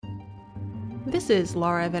This is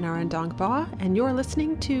Laura Venarandongba, and you're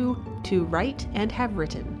listening to Write and Have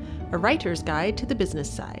Written, a writer's guide to the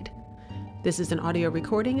business side. This is an audio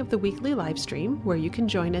recording of the weekly live stream where you can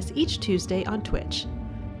join us each Tuesday on Twitch.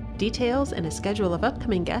 Details and a schedule of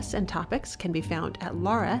upcoming guests and topics can be found at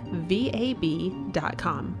lauravab.com.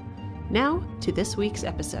 Now to this week's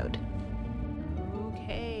episode.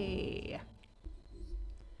 Okay.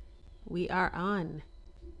 We are on.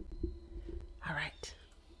 All right.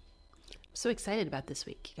 So excited about this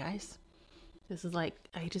week, you guys. This is like,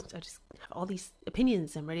 I just have all these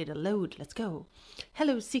opinions. I'm ready to load. Let's go.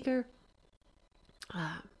 Hello, Seeker.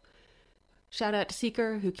 Shout out to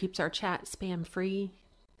Seeker, who keeps our chat spam free.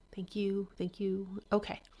 Thank you.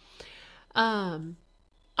 Okay. All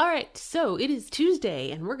right. So it is Tuesday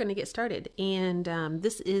and we're going to get started. And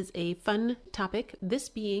this is a fun topic, this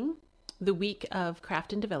being the week of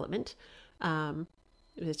craft and development. We have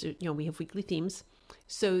weekly themes.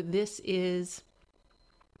 So this is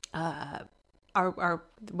our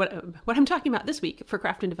what I'm talking about this week for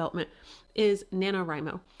craft and development is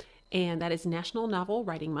NaNoWriMo, and that is National Novel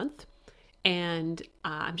Writing Month. And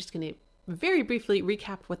I'm just going to very briefly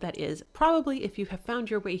recap what that is. Probably if you have found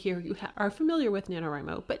your way here, you are familiar with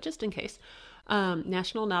NaNoWriMo, but just in case,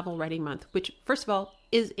 National Novel Writing Month, which first of all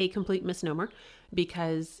is a complete misnomer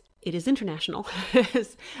because it is international.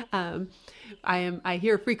 I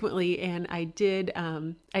hear frequently, and I did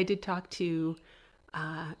talk to,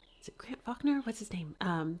 is it Grant Faulkner? What's his name?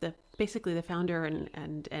 Basically the founder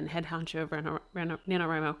and head honcho over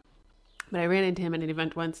NaNoWriMo. But I ran into him at an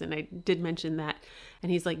event once, and I did mention that,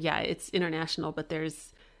 and he's like, yeah, it's international, but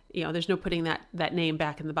there's no putting that name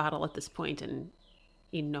back in the bottle at this point. And,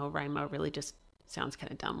 Rimo really just sounds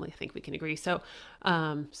kind of dumb. I think we can agree. So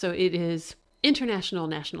it is International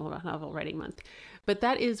National Novel Writing Month. But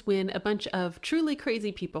that is when a bunch of truly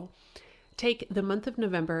crazy people take the month of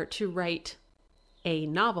November to write a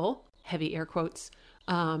novel, heavy air quotes,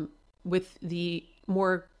 with the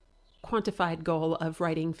more quantified goal of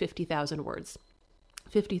writing 50,000 words.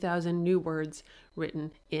 50,000 new words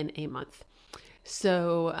written in a month.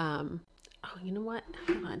 So, you know what?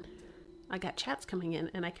 Hold on. I got chats coming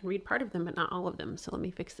in and I can read part of them, but not all of them. So let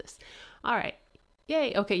me fix this. All right.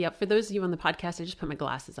 Yay. Okay. Yeah. For those of you on the podcast, I just put my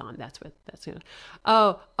glasses on. That's gonna.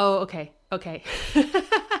 Oh, okay. Okay.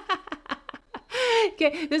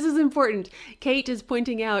 Okay. This is important. Kate is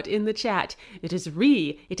pointing out in the chat. It is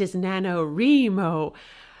NaNoWriMo.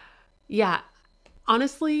 Yeah.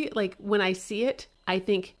 Honestly, like when I see it, I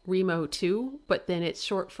think Remo too, but then it's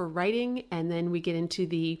short for writing. And then we get into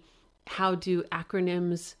the, how do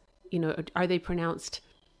acronyms, are they pronounced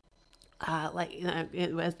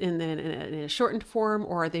in a shortened form,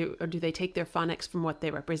 or do they take their phonics from what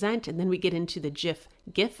they represent? And then we get into the GIF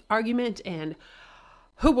argument, and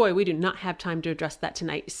oh boy, we do not have time to address that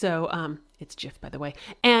tonight. So it's GIF, by the way.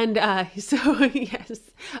 And so yes.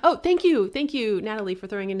 Oh, thank you, Natalie, for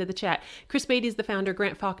throwing into the chat. Chris Beatty is the founder.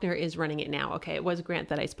 Grant Faulkner is running it now. Okay, it was Grant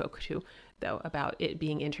that I spoke to, though, about it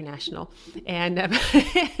being international. And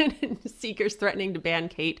Seekers threatening to ban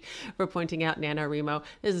Kate for pointing out NaNoWriMo.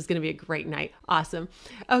 This is going to be a great night. Awesome.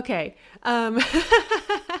 Okay. All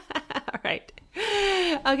right.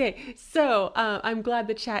 Okay. So I'm glad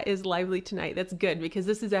the chat is lively tonight. That's good, because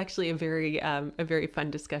this is actually a very fun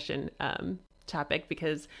discussion topic,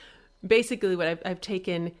 because basically what I've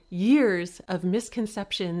taken years of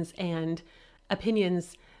misconceptions and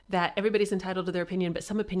opinions that everybody's entitled to their opinion, but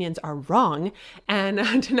some opinions are wrong. And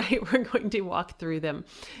tonight we're going to walk through them.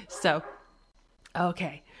 So,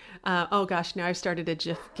 okay. Oh gosh, now I've started a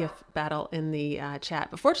GIF battle in the chat.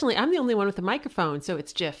 But fortunately, I'm the only one with a microphone, so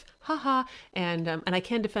it's GIF. Haha. And I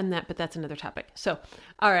can defend that, but that's another topic. So,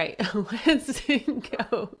 all right, let's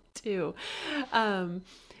go to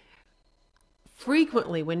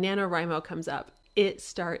frequently when NaNoWriMo comes up, it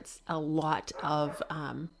starts a lot of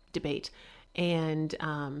debate. And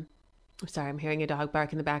sorry, I'm hearing a dog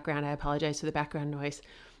bark in the background. I apologize for the background noise.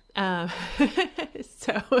 So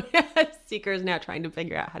Seeker is now trying to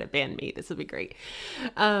figure out how to ban me. This will be great.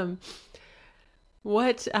 I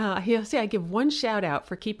give one shout out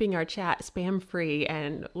for keeping our chat spam free,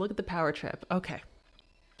 and look at the power trip. Okay.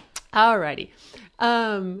 Alrighty.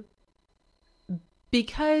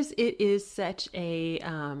 Because it is such a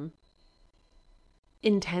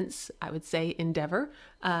intense, I would say, endeavor,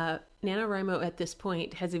 NaNoWriMo at this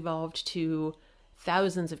point has evolved to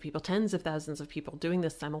thousands of people, tens of thousands of people doing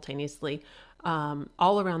this simultaneously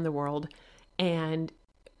all around the world. And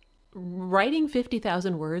writing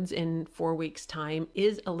 50,000 words in 4 weeks' time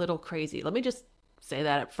is a little crazy. Let me just say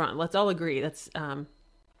that up front. Let's all agree that's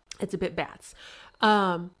it's a bit bats.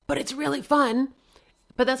 But it's really fun.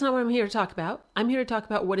 But that's not what I'm here to talk about. I'm here to talk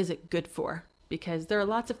about what is it good for. because there are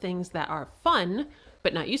lots of things that are fun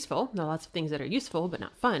but not useful. There are lots of things that are useful but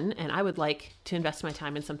not fun, and I would like to invest my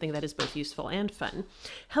time in something that is both useful and fun.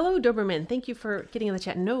 Hello, Doberman. Thank you for getting in the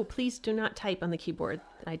chat. No, please do not type on the keyboard.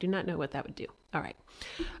 I do not know what that would do. All right.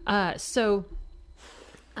 So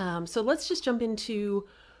let's just jump into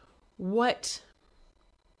what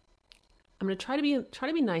I'm going to try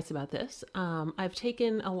to be nice about this. I've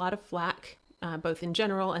taken a lot of flack, both in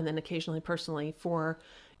general and then occasionally personally, for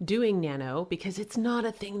doing nano, because it's not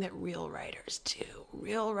a thing that real writers do.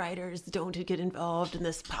 Real writers don't get involved in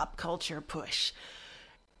this pop culture push.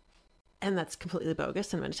 And that's completely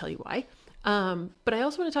bogus. And I'm going to tell you why. But I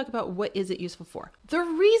also want to talk about what is it useful for. The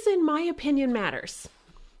reason my opinion matters,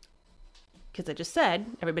 because I just said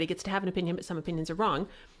everybody gets to have an opinion, but some opinions are wrong.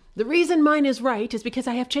 The reason mine is right is because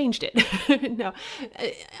I have changed it. No,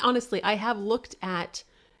 honestly, I have looked at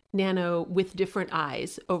nano with different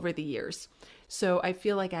eyes over the years. So I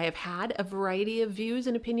feel like I have had a variety of views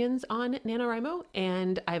and opinions on NaNoWriMo,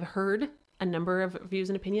 and I've heard a number of views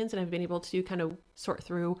and opinions, and I've been able to kind of sort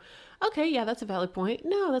through, okay, yeah, that's a valid point.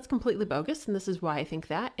 No, that's completely bogus, and this is why I think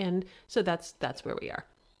that. And so that's where we are.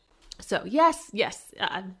 So yes,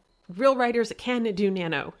 real writers can do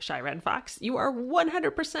nano, Shy Red Fox. You are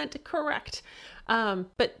 100% correct.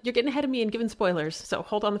 But you're getting ahead of me and giving spoilers, so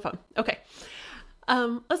hold on the phone. Okay.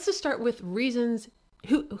 Let's just start with reasons.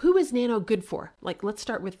 Who is nano good for? Like, let's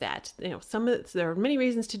start with that. There are many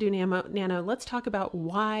reasons to do nano. Let's talk about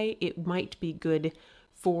why it might be good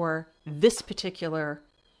for this particular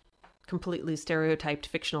completely stereotyped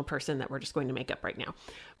fictional person that we're just going to make up right now.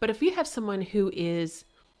 But if you have someone who is,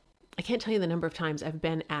 I can't tell you the number of times I've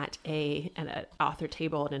been at an author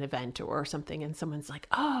table at an event or something, and someone's like,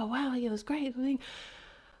 "Oh, wow, it was great. I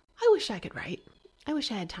wish I could write. I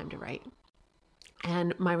wish I had time to write."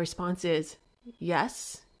 And my response is,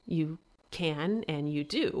 yes, you can and you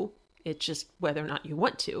do. It's just whether or not you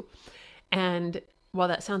want to. And while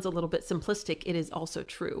that sounds a little bit simplistic, it is also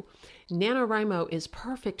true. NaNoWriMo is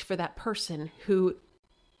perfect for that person who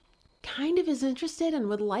kind of is interested and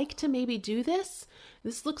would like to maybe do this.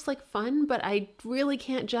 This looks like fun, but I really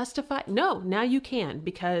can't justify. No, now you can,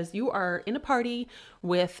 because you are in a party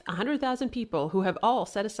with 100,000 people who have all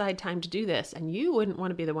set aside time to do this, and you wouldn't want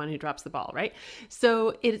to be the one who drops the ball, right?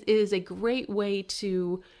 So it is a great way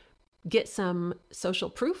to get some social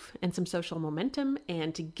proof and some social momentum,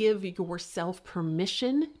 and to give yourself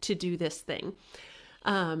permission to do this thing.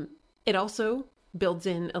 It also builds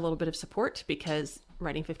in a little bit of support, because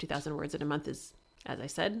writing 50,000 words in a month is, as I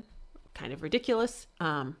said, kind of ridiculous.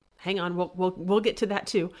 Hang on, we'll get to that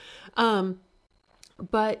too.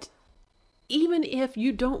 But even if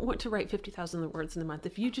you don't want to write 50,000 words in a month,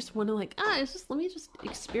 if you just want to let me just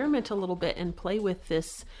experiment a little bit and play with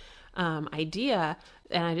this idea,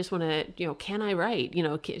 and I just want to, can I write?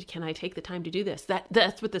 Can I take the time to do this?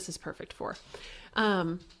 That's what this is perfect for.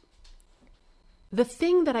 The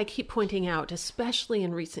thing that I keep pointing out, especially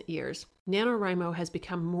in recent years, NaNoWriMo has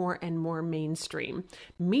become more and more mainstream,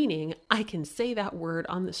 meaning I can say that word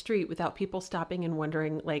on the street without people stopping and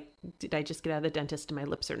wondering, like, did I just get out of the dentist and my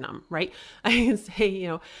lips are numb, right? I can say, hey,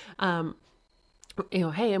 I'm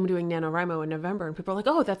doing NaNoWriMo in November, and people are like,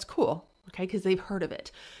 oh, that's cool, okay, because they've heard of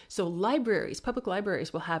it. So public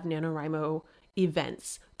libraries will have NaNoWriMo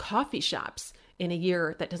events, coffee shops in a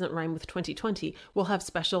year that doesn't rhyme with 2020 will have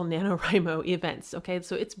special NaNoWriMo events. Okay.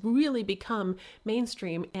 So it's really become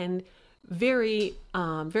mainstream and very,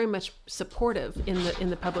 very much supportive in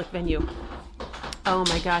the public venue. Oh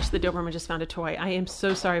my gosh, the Doberman just found a toy. I am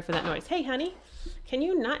so sorry for that noise. Hey, honey, can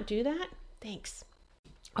you not do that? Thanks.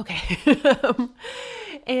 Okay.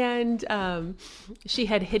 And she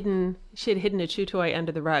had hidden a chew toy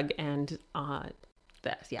under the rug, and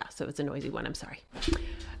so it's a noisy one. I'm sorry.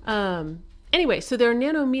 Anyway, so there are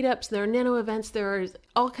nano meetups, there are nano events, there are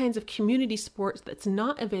all kinds of community sports that's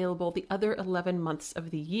not available the other 11 months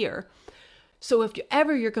of the year. So if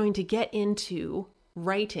you're going to get into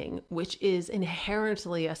writing, which is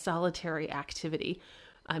inherently a solitary activity,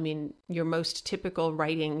 I mean, your most typical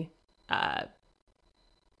writing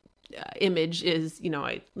image is,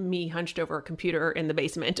 me hunched over a computer in the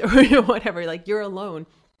basement or whatever, like you're alone.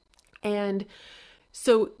 And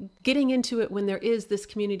so getting into it when there is this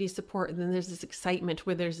community support, and then there's this excitement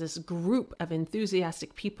where there's this group of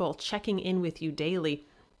enthusiastic people checking in with you daily,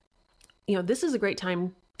 this is a great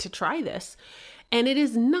time to try this. And it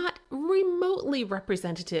is not remotely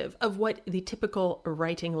representative of what the typical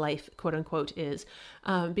writing life, quote unquote, is.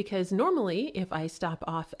 Because normally if I stop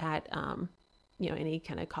off at, any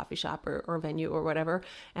kind of coffee shop or venue or whatever,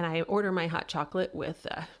 and I order my hot chocolate with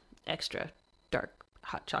extra dark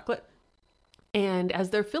hot chocolate, And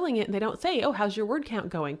as they're filling it, they don't say, oh, how's your word count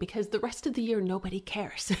going? Because the rest of the year, nobody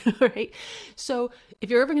cares, right? So if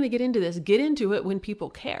you're ever going to get into this, get into it when people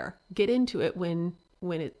care. Get into it when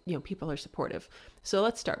it, people are supportive. So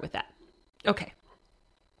let's start with that. Okay.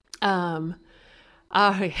 All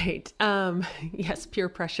right. Yes, peer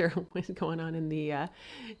pressure was going on in the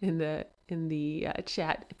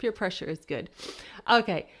chat. Peer pressure is good.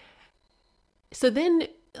 Okay. So then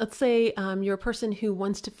let's say you're a person who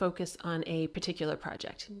wants to focus on a particular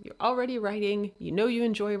project. You're already writing, you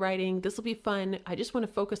enjoy writing, this will be fun. I just want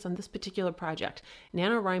to focus on this particular project.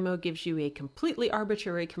 NaNoWriMo gives you a completely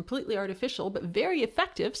arbitrary, completely artificial, but very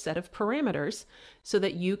effective set of parameters so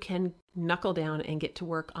that you can knuckle down and get to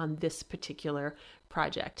work on this particular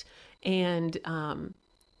project. And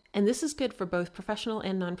this is good for both professional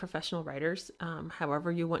and non-professional writers, however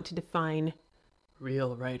you want to define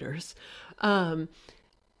real writers.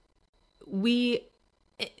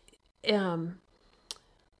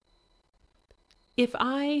 If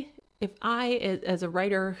I as a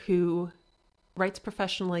writer who writes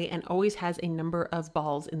professionally and always has a number of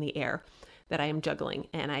balls in the air that I am juggling,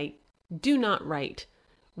 and I do not write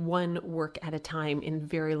one work at a time in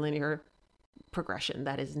very linear progression.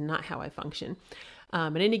 That is not how I function.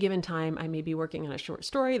 At any given time, I may be working on a short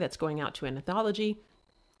story that's going out to an anthology.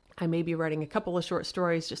 I may be writing a couple of short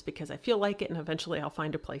stories just because I feel like it, and eventually I'll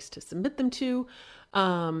find a place to submit them to.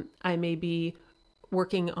 I may be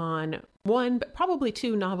working on one, but probably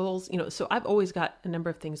two novels, so I've always got a number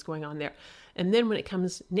of things going on there. And then when it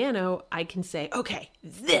comes nano, I can say, okay,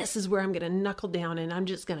 this is where I'm going to knuckle down and I'm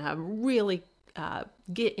just going to really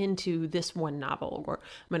get into this one novel, or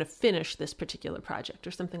I'm going to finish this particular project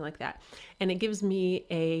or something like that. And it gives me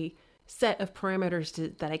a set of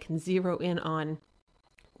parameters that I can zero in on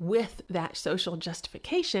with that social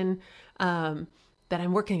justification that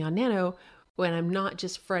I'm working on nano, when I'm not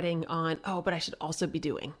just fretting on, oh, but I should also be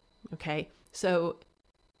doing. Okay. So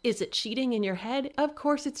is it cheating in your head? Of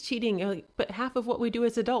course it's cheating, but half of what we do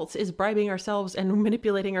as adults is bribing ourselves and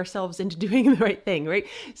manipulating ourselves into doing the right thing, right?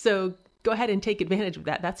 So go ahead and take advantage of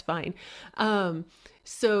that. That's fine.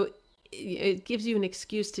 So it gives you an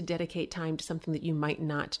excuse to dedicate time to something that you might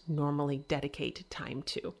not normally dedicate time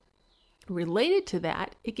to. Related to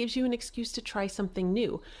that, it gives you an excuse to try something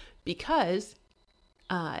new because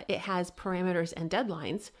it has parameters and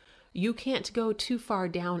deadlines. You can't go too far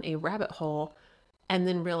down a rabbit hole and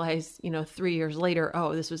then realize, 3 years later,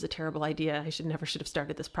 oh, this was a terrible idea. I should have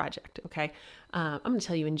started this project. Okay. I'm going to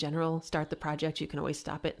tell you in general, start the project. You can always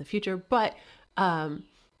stop it in the future, but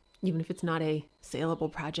even if it's not a saleable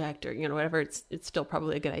project or, whatever, it's still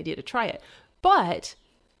probably a good idea to try it. But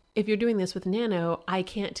if you're doing this with nano, I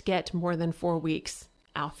can't get more than 4 weeks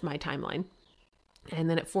off my timeline. And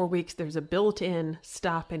then at 4 weeks, there's a built-in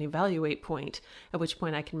stop and evaluate point, at which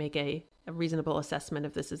point I can make a reasonable assessment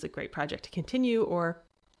if this is a great project to continue, or,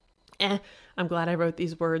 I'm glad I wrote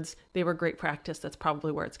these words. They were great practice. That's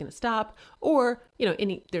probably where it's going to stop. Or,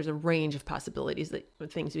 there's a range of possibilities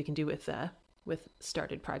things we can do with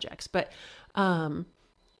started projects. But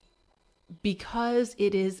because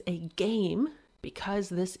it is a game, because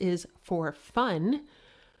this is for fun,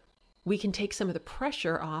 we can take some of the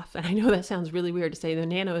pressure off. And I know that sounds really weird to say the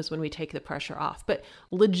nano is when we take the pressure off, but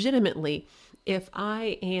legitimately, if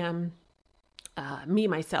I am me,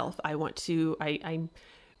 myself, I'm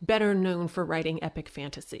better known for writing epic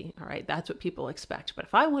fantasy. All right. That's what people expect. But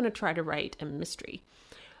if I want to try to write a mystery,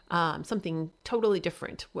 something totally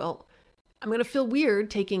different, well, I'm going to feel weird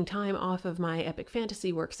taking time off of my epic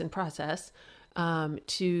fantasy works in process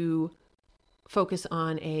to focus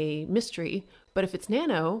on a mystery. But if it's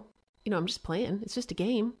nano, I'm just playing. It's just a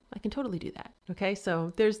game. I can totally do that. Okay.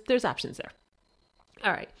 So there's options there.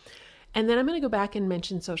 All right. And then I'm going to go back and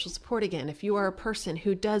mention social support again. If you are a person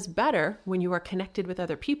who does better when you are connected with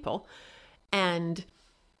other people, and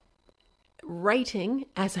writing,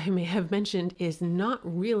 as I may have mentioned, is not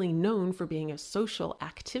really known for being a social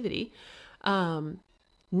activity.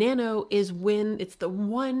 Nano is when it's the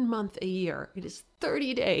 1 month a year. It is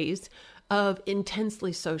 30 days of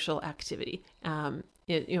intensely social activity.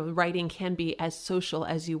 Writing can be as social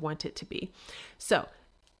as you want it to be. So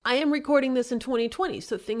I am recording this in 2020,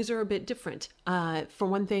 so things are a bit different. For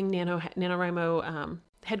one thing, NaNoWriMo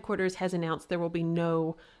headquarters has announced there will be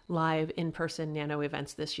no live in-person nano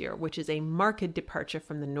events this year, which is a marked departure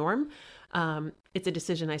from the norm. It's a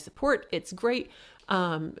decision I support. It's great.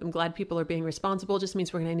 I'm glad people are being responsible. It just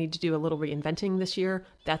means we're going to need to do a little reinventing this year.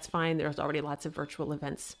 That's fine. There's already lots of virtual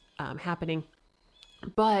events happening.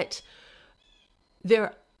 But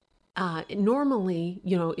there normally,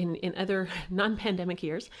 in other non-pandemic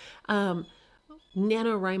years,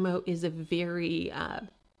 NaNoWriMo is a very,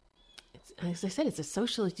 as I said, it's as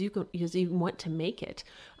social as you want to make it.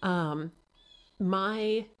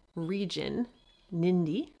 My region,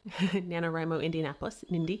 NINDY, NaNoWriMo Indianapolis,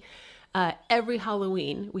 NINDY, every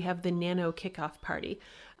Halloween we have the Nano kickoff party.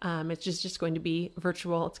 It's just going to be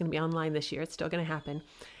virtual. It's going to be online this year. It's still going to happen.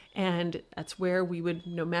 And that's where we would,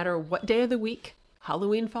 no matter what day of the week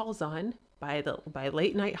Halloween falls on, by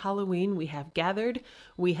late night Halloween, we have gathered,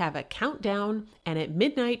 we have a countdown, and at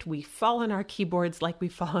midnight we fall on our keyboards like we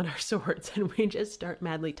fall on our swords, and we just start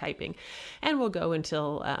madly typing. And we'll go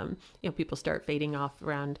until people start fading off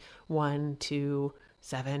around 1, 2,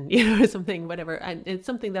 7, something, whatever. And it's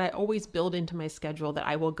something that I always build into my schedule, that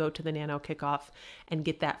I will go to the Nano kickoff and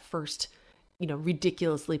get that first,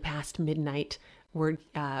 ridiculously past midnight word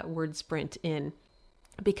sprint in,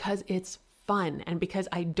 because it's fun and because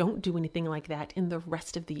I don't do anything like that in the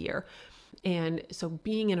rest of the year. And so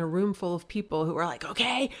being in a room full of people who are like,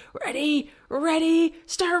 okay, ready,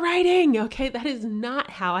 start writing. Okay, that is not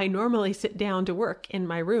how I normally sit down to work in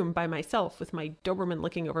my room by myself with my Doberman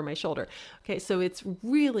looking over my shoulder. Okay, so it's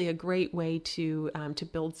really a great way to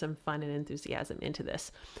build some fun and enthusiasm into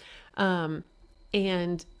this.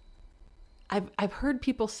 And I've heard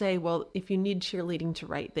people say, well, if you need cheerleading to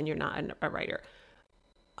write, then you're not a writer.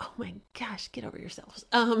 Oh my gosh, get over yourselves.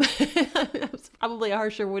 That's probably a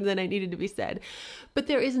harsher word than I needed to be said. But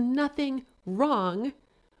there is nothing wrong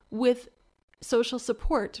with social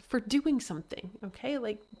support for doing something, okay?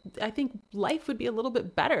 Like, I think life would be a little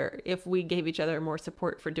bit better if we gave each other more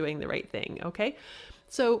support for doing the right thing, okay?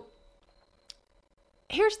 So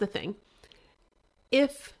here's the thing.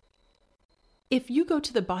 If you go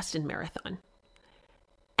to the Boston Marathon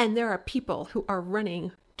and there are people who are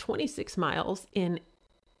running 26 miles in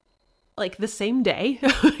like the same day,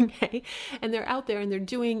 okay? And they're out there and they're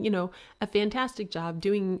doing, a fantastic job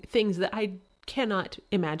doing things that I cannot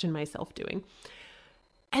imagine myself doing.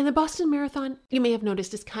 And the Boston Marathon, you may have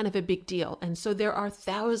noticed, is kind of a big deal. And so there are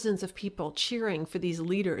thousands of people cheering for these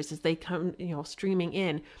leaders as they come, streaming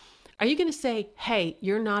in. Are you going to say, hey,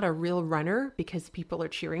 you're not a real runner because people are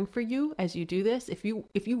cheering for you as you do this? If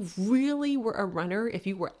you really were a runner, if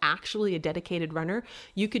you were actually a dedicated runner,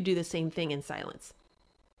 you could do the same thing in silence.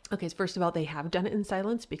 Okay, so first of all, they have done it in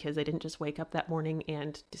silence because they didn't just wake up that morning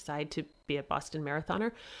and decide to be a Boston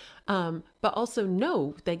marathoner. But also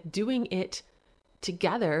know that doing it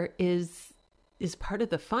together is part of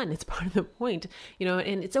the fun. It's part of the point,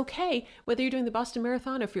 and it's okay whether you're doing the Boston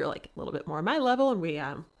Marathon, or if you're like a little bit more my level and we,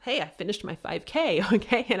 hey, I finished my 5K,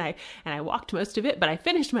 okay? And I walked most of it, but I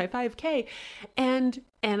finished my 5K and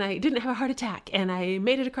I didn't have a heart attack and I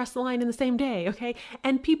made it across the line in the same day, okay?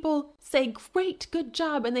 And people say, great, good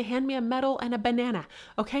job. And they hand me a medal and a banana,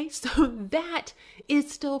 okay? So that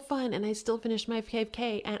is still fun. And I still finished my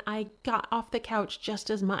 5K and I got off the couch just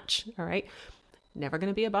as much, all right? Never going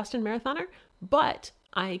to be a Boston marathoner, but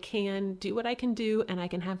I can do what I can do and I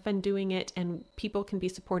can have fun doing it, and people can be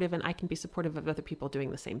supportive and I can be supportive of other people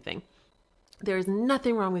doing the same thing. There is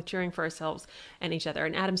nothing wrong with cheering for ourselves and each other.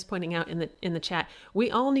 And Adam's pointing out in the chat,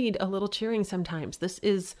 we all need a little cheering sometimes. This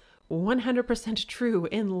is 100% true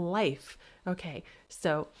in life. Okay.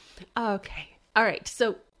 So, okay. All right.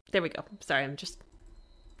 So there we go. Sorry.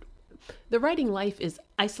 The writing life is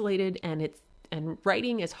isolated and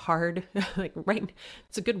writing is hard.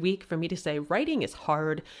 It's a good week for me to say writing is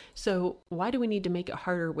hard. So why do we need to make it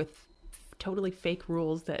harder with totally fake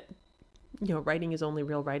rules that, writing is only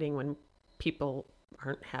real writing when people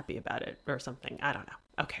aren't happy about it or something? I don't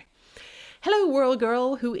know. Okay. Hello, Whirl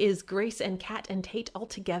Girl, who is Grace and Kat and Tate all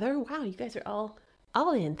together. Wow, you guys are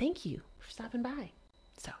all in. Thank you for stopping by.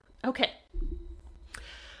 So, okay.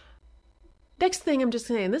 Next thing I'm just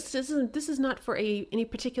saying, this is not for any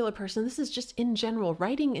particular person. This is just in general.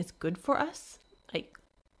 Writing is good for us. Like,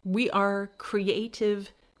 we are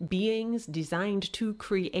creative beings designed to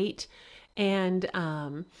create, and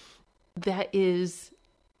that is,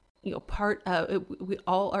 part of. We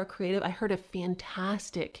all are creative. I heard a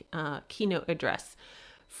fantastic keynote address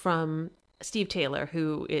from Steve Taylor,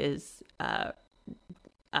 who is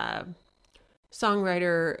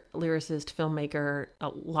songwriter, lyricist, filmmaker, a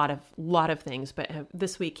lot of things. But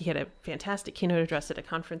this week he had a fantastic keynote address at a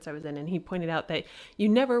conference I was in, and he pointed out that you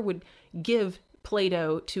never would give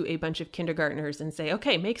Play-Doh to a bunch of kindergartners and say,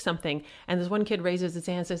 okay, make something. And this one kid raises his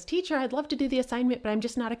hand and says, teacher, I'd love to do the assignment, but I'm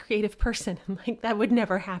just not a creative person. Like, that would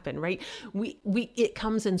never happen, right? It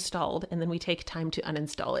comes installed and then we take time to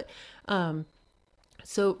uninstall it.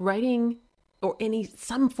 So writing or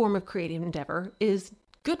some form of creative endeavor is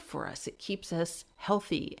good for us. It keeps us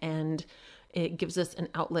healthy and it gives us an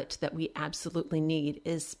outlet that we absolutely need,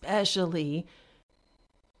 especially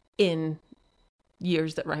in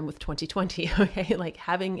years that rhyme with 2020. Okay. Like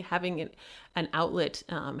having an outlet,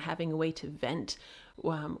 having a way to vent,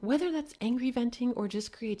 whether that's angry venting or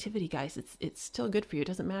just creativity, guys, it's still good for you. It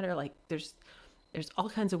doesn't matter. Like there's all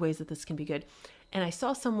kinds of ways that this can be good. And I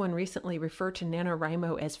saw someone recently refer to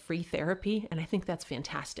NaNoWriMo as free therapy. And I think that's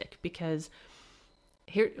fantastic because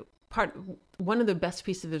one of the best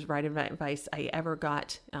pieces of writing advice I ever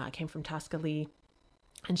got came from Tosca Lee.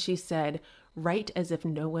 And she said, write as if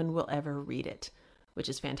no one will ever read it, which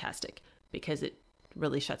is fantastic because it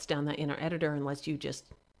really shuts down that inner editor and lets you just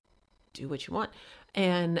do what you want.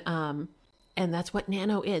 And that's what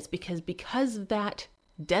Nano is, because of that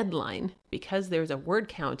deadline, because there's a word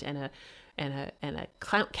count and a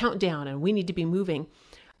countdown and we need to be moving.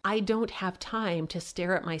 I don't have time to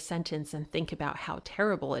stare at my sentence and think about how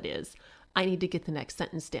terrible it is. I need to get the next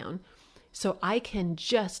sentence down. So I can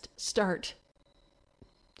just start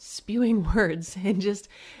spewing words and just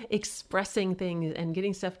expressing things and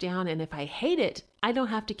getting stuff down. And if I hate it, I don't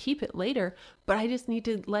have to keep it later, but I just need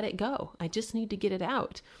to let it go. I just need to get it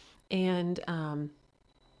out. And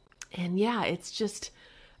yeah, it's just,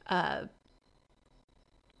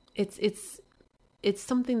 it's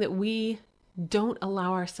something that we don't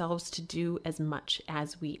allow ourselves to do as much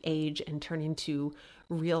as we age and turn into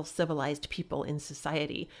real civilized people in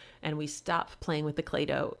society. And we stop playing with the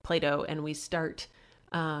Play-Doh and we start,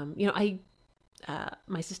 my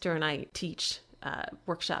sister and I teach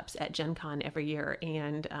workshops at Gen Con every year.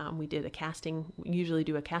 And we usually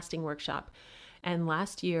do a casting workshop. And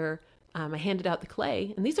last year, I handed out the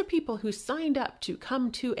clay, and these are people who signed up to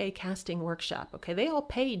come to a casting workshop. Okay. They all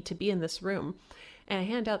paid to be in this room, and I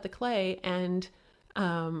hand out the clay and,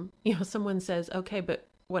 someone says, okay, but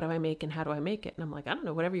what do I make and how do I make it? And I'm like, I don't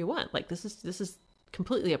know, whatever you want. Like, this is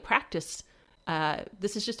completely a practice.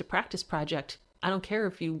 This is just a practice project. I don't care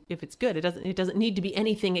if it's good. It doesn't need to be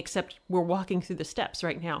anything except we're walking through the steps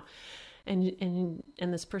right now. And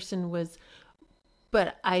this person was,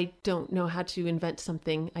 but I don't know how to invent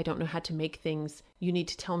something. I don't know how to make things. You need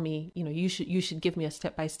to tell me, you should give me a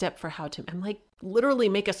step-by-step for how to. I'm like, literally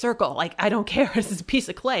make a circle. Like, I don't care. This is a piece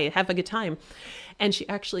of clay. Have a good time. And she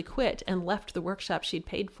actually quit and left the workshop she'd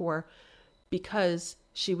paid for because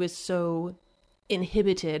she was so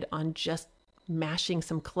inhibited on just mashing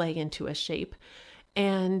some clay into a shape.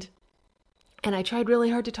 And I tried really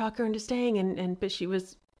hard to talk her into staying, but she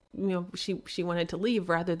was, she wanted to leave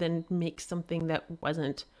rather than make something that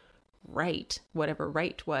wasn't right, whatever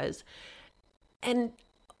right was. And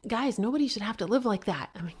guys, nobody should have to live like that.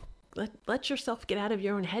 I mean, let yourself get out of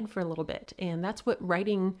your own head for a little bit. And that's what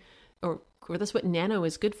writing or that's what Nano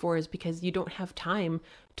is good for, is because you don't have time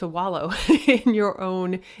to wallow in your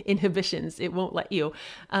own inhibitions. It won't let you.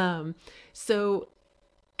 So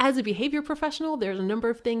as a behavior professional, there's a number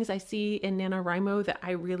of things I see in NaNoWriMo that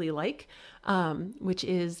I really like, which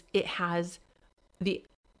is it offers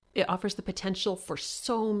the potential for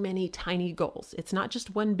so many tiny goals. It's not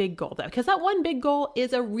just one big goal, because that one big goal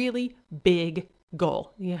is a really big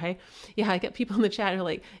goal. Yeah. I get people in the chat who are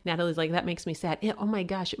like, Natalie's like, that makes me sad. Yeah, oh my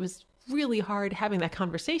gosh, it was really hard having that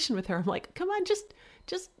conversation with her. I'm like, come on, just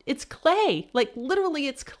it's clay. Like, literally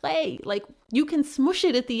it's clay. Like, you can smush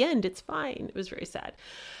it at the end. It's fine. It was very sad.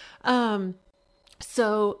 But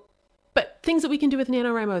things that we can do with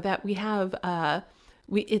NaNoWriMo that we have, the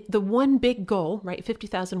one big goal, right?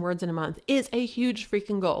 50,000 words in a month is a huge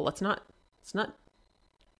freaking goal. Let's not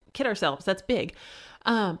kid ourselves. That's big.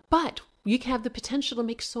 But you can have the potential to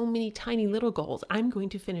make so many tiny little goals. I'm going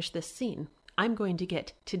to finish this scene. I'm going to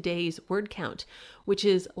get today's word count, which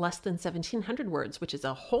is less than 1,700 words, which is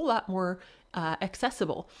a whole lot more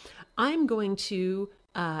accessible. I'm going to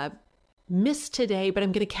miss today, but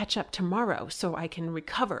I'm going to catch up tomorrow so I can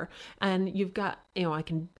recover. And you've got,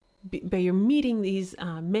 by you're meeting these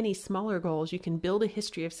many smaller goals, you can build a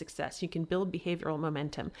history of success. You can build behavioral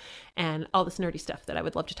momentum and all this nerdy stuff that I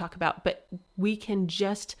would love to talk about. But we can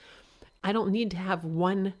I don't need to have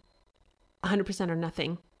 100% or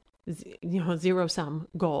nothing, zero sum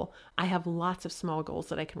goal. I have lots of small goals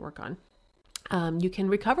that I can work on. You can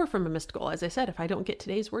recover from a missed goal. As I said, if I don't get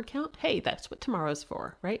today's word count, hey, that's what tomorrow's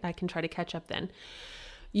for, right? I can try to catch up then.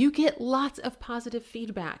 You get lots of positive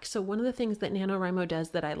feedback. So one of the things that NaNoWriMo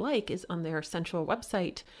does that I like is on their central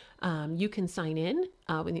website, you can sign in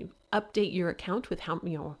when you update your account with how,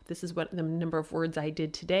 this is what the number of words I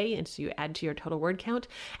did today. And so you add to your total word count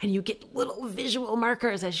and you get little visual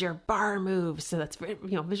markers as your bar moves. So that's,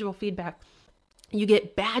 visual feedback. You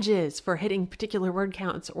get badges for hitting particular word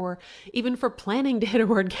counts, or even for planning to hit a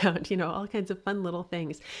word count, all kinds of fun little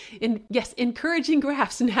things. And yes, encouraging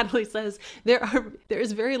graphs. Natalie says there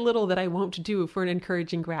is very little that I won't do for an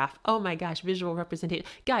encouraging graph. Oh my gosh, visual representation.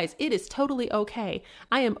 Guys, it is totally okay.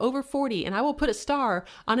 I am over 40 and I will put a star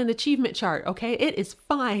on an achievement chart. Okay. It is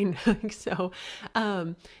fine. So,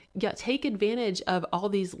 yeah, take advantage of all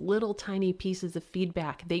these little tiny pieces of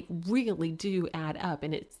feedback. They really do add up.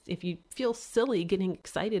 And if you feel silly getting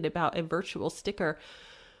excited about a virtual sticker,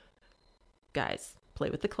 guys, play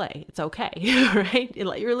with the clay. It's okay, right? And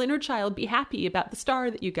let your inner child be happy about the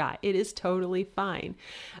star that you got. It is totally fine.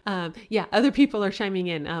 Yeah, other people are chiming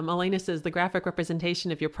in. Elena says the graphic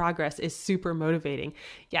representation of your progress is super motivating.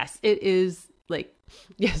 Yes, it is.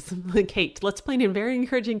 Yes, Kate, let's play a very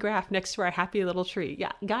encouraging graph next to our happy little tree.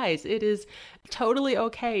 Yeah, guys, it is totally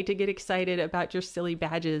okay to get excited about your silly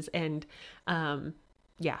badges. And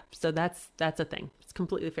yeah, so that's a thing. It's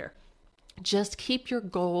completely fair. Just keep your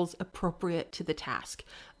goals appropriate to the task.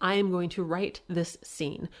 I am going to write this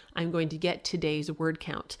scene. I'm going to get today's word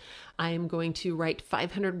count. I am going to write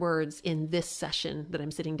 500 words in this session that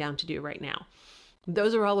I'm sitting down to do right now.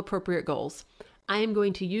 Those are all appropriate goals. I am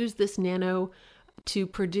going to use this Nano to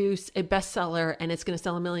produce a bestseller and it's going to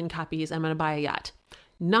sell 1 million copies. I'm going to buy a yacht.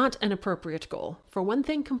 Not an appropriate goal. For one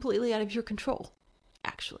thing, completely out of your control,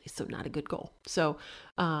 actually. So not a good goal. So,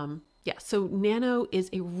 yeah, so Nano is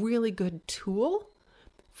a really good tool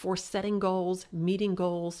for setting goals, meeting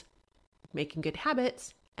goals, making good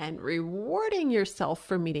habits, and rewarding yourself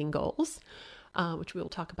for meeting goals, which we'll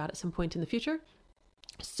talk about at some point in the future.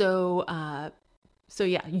 So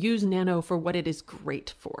yeah, use Nano for what it is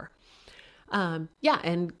great for. Yeah,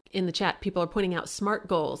 and in the chat, people are pointing out SMART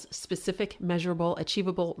goals: specific, measurable,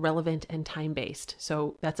 achievable, relevant, and time-based.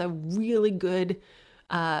 So that's a really good,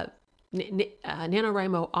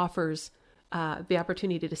 NaNoWriMo offers the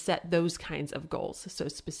opportunity to set those kinds of goals. So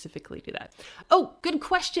specifically do that. Oh, good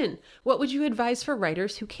question. What would you advise for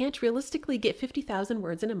writers who can't realistically get 50,000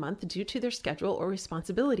 words in a month due to their schedule or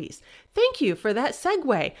responsibilities? Thank you for that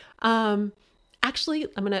segue. Actually,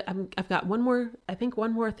 I've got one more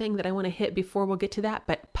thing that I want to hit before we'll get to that,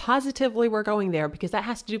 but positively we're going there because that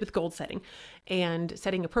has to do with goal setting, and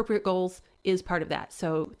setting appropriate goals is part of that.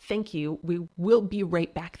 So thank you. We will be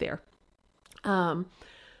right back there.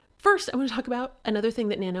 First, I want to talk about another thing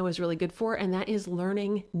that Nano is really good for, and that is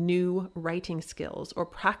learning new writing skills or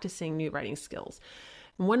practicing new writing skills.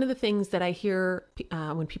 One of the things that I hear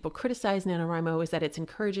when people criticize NaNoWriMo is that it's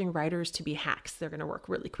encouraging writers to be hacks. They're going to work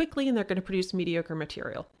really quickly and they're going to produce mediocre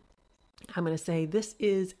material. I'm going to say this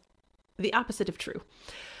is the opposite of true.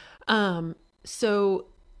 So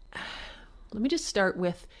let me just start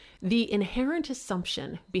with the inherent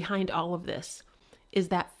assumption behind all of this is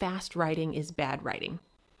that fast writing is bad writing.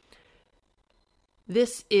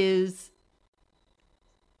 This is,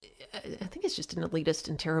 I think it's just an elitist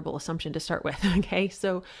and terrible assumption to start with. Okay.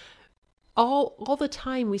 So all the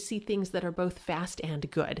time we see things that are both fast and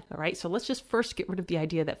good. All right. So let's just first get rid of the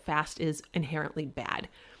idea that fast is inherently bad.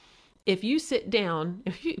 If you sit down,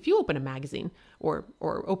 if you open a magazine or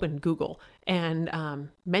open Google and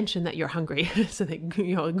mention that you're hungry so that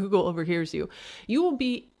Google overhears you, you will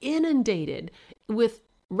be inundated with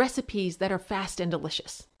recipes that are fast and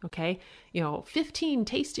delicious. Okay. 15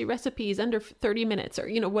 tasty recipes under 30 minutes or,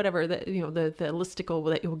 whatever the listicle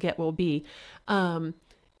that you'll get will be. And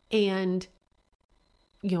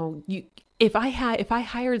if I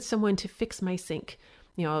hired someone to fix my sink,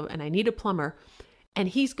 and I need a plumber, and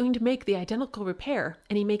he's going to make the identical repair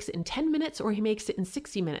and he makes it in 10 minutes or he makes it in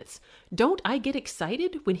 60 minutes. Don't I get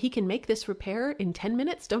excited when he can make this repair in 10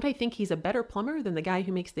 minutes? Don't I think he's a better plumber than the guy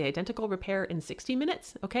who makes the identical repair in 60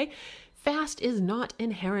 minutes? Okay. Fast is not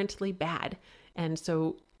inherently bad. And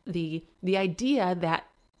so the idea that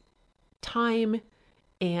time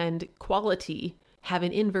and quality have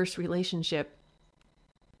an inverse relationship.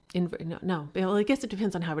 No. Well, I guess it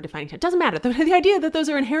depends on how we're defining it. It doesn't matter. The idea that those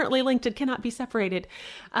are inherently linked and cannot be separated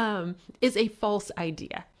is a false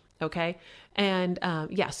idea. Okay. And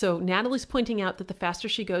so Natalie's pointing out that the faster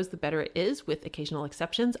she goes, the better it is, with occasional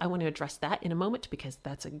exceptions. I want to address that in a moment because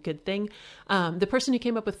that's a good thing. The person who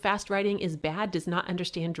came up with fast writing is bad, does not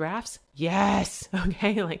understand drafts. Yes.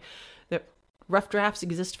 Okay. Like the rough drafts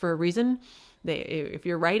exist for a reason. If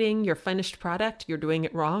you're writing your finished product, you're doing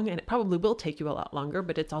it wrong, and it probably will take you a lot longer,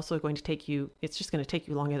 but it's just going to take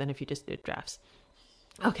you longer than if you just did drafts.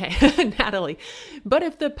 Okay, Natalie. But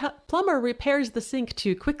if the plumber repairs the sink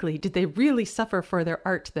too quickly, did they really suffer for their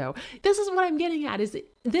art, though? This is what I'm getting at. Is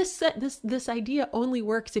this idea only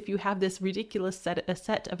works if you have this ridiculous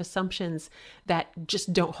set of assumptions that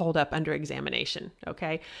just don't hold up under examination.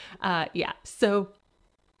 Okay, yeah. So.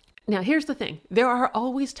 Now, here's the thing. There are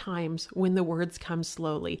always times when the words come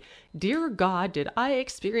slowly. Dear God, did I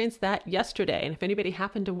experience that yesterday? And if anybody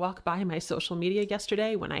happened to walk by my social media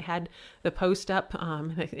yesterday when I had the post up,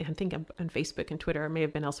 I think on Facebook and Twitter, it may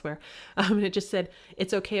have been elsewhere, and it just said,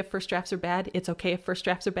 it's okay if first drafts are bad. It's okay if first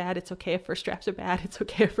drafts are bad. It's okay if first drafts are bad. It's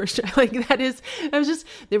okay if first drafts, like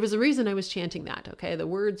there was a reason I was chanting that, okay? The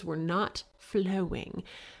words were not flowing.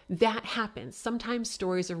 That happens. Sometimes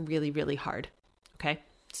stories are really, really hard, okay?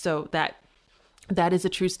 So that is a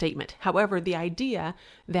true statement. However, the idea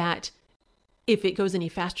that if it goes any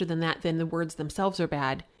faster than that, then the words themselves are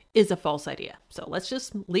bad is a false idea. So let's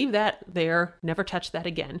just leave that there. Never touch that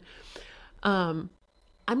again. I'm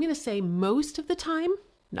going to say most of the time,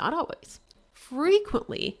 not always,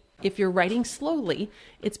 frequently, if you're writing slowly,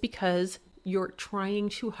 it's because you're trying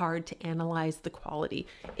too hard to analyze the quality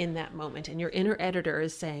in that moment. And your inner editor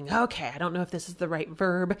is saying, okay, I don't know if this is the right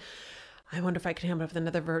verb. I wonder if I could come up with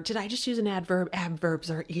another verb. Did I just use an adverb? Adverbs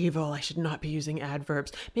are evil. I should not be using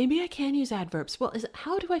adverbs. Maybe I can use adverbs. Well,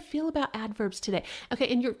 how do I feel about adverbs today? Okay,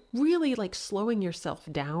 and you're really like slowing yourself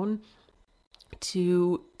down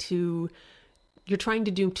to you're trying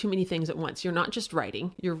to do too many things at once. You're not just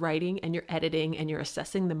writing. You're writing and you're editing and you're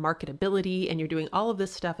assessing the marketability and you're doing all of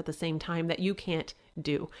this stuff at the same time that you can't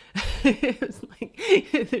do. It's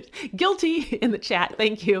like, guilty in the chat.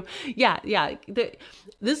 Thank you. Yeah.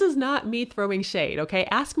 This is not me throwing shade. Okay.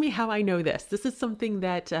 Ask me how I know this. This is something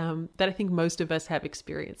that I think most of us have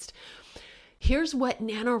experienced. Here's what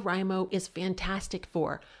NaNoWriMo is fantastic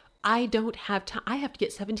for. I don't have time. I have to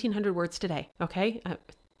get 1,700 words today. Okay.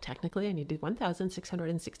 Technically, I need to do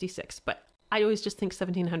 1,666, but I always just think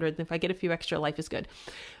 1,700. And if I get a few extra, life is good.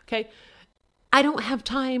 Okay. I don't have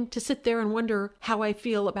time to sit there and wonder how I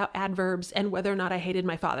feel about adverbs and whether or not I hated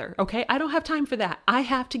my father. Okay. I don't have time for that. I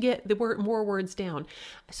have to get more words down.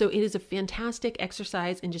 So it is a fantastic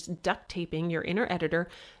exercise in just duct taping your inner editor.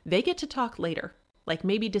 They get to talk later, like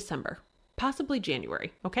maybe December, possibly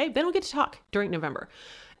January. Okay. They don't get to talk during November.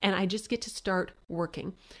 And I just get to start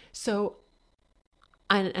working. So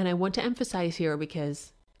and I want to emphasize here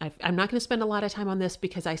because I'm not going to spend a lot of time on this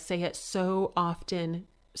because I say it so often,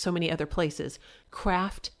 so many other places.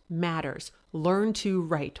 Craft matters. Learn to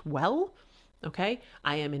write well. Okay.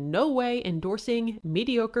 I am in no way endorsing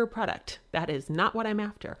mediocre product. That is not what I'm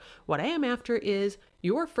after. What I am after is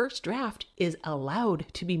your first draft is allowed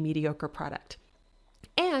to be mediocre product.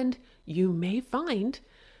 And you may find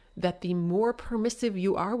that the more permissive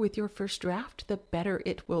you are with your first draft, the better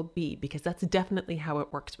it will be, because that's definitely how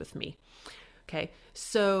it works with me. Okay.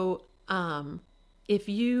 So, if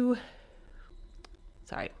you,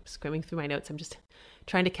 sorry, I'm skimming through my notes. I'm just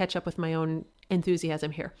trying to catch up with my own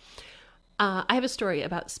enthusiasm here. I have a story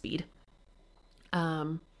about speed.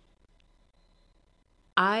 I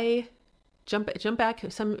jump back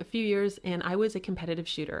a few years, and I was a competitive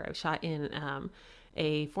shooter. I shot in,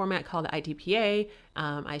 a format called IDPA.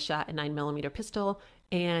 I shot a 9mm pistol,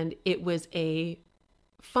 and it was a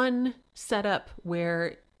fun setup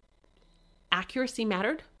where accuracy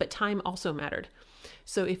mattered, but time also mattered.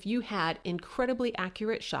 So if you had incredibly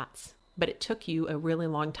accurate shots, but it took you a really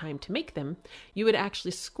long time to make them, you would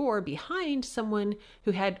actually score behind someone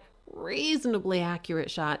who had reasonably accurate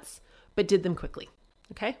shots, but did them quickly.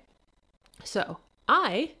 Okay. So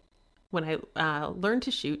when I learned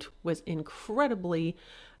to shoot, was incredibly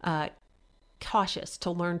cautious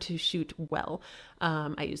to learn to shoot well.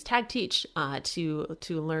 I used Tag Teach to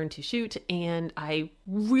learn to shoot, and I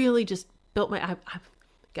really just built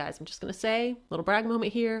guys, I'm just going to say, little brag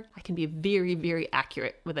moment here. I can be very, very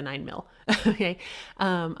accurate with a 9mm. Okay.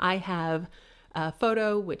 I have a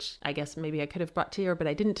photo, which I guess maybe I could have brought to you, but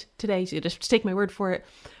I didn't today. So you just take my word for it.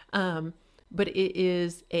 But it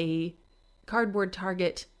is a cardboard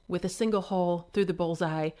target with a single hole through the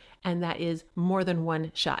bullseye, and that is more than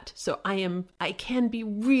one shot. So I can be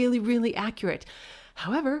really, really accurate.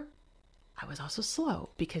 However, I was also slow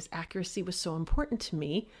because accuracy was so important to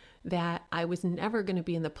me that I was never going to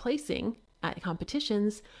be in the placing at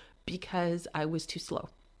competitions because I was too slow.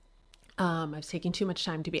 I was taking too much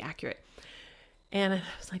time to be accurate. And I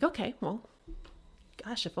was like, okay, well,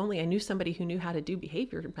 gosh, if only I knew somebody who knew how to do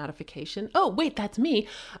behavior modification. Oh, wait, that's me.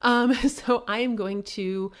 So I am going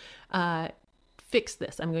to fix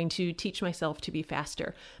this. I'm going to teach myself to be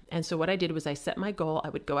faster. And so what I did was I set my goal. I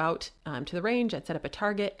would go out to the range. I'd set up a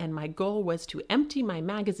target, and my goal was to empty my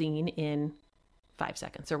magazine in 5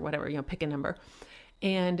 seconds or whatever, pick a number.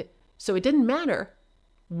 And so it didn't matter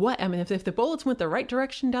if the bullets went the right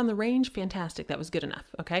direction down the range, fantastic. That was good enough.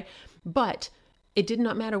 Okay. But it did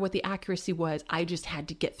not matter what the accuracy was. I just had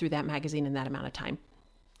to get through that magazine in that amount of time.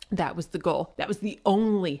 That was the goal. That was the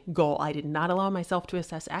only goal. I did not allow myself to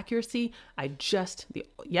assess accuracy. The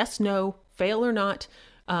yes, no, fail or not,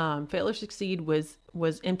 fail or succeed was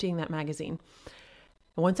emptying that magazine.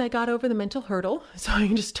 Once I got over the mental hurdle, so I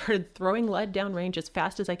just started throwing lead downrange as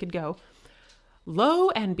fast as I could go. Lo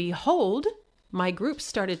and behold, my group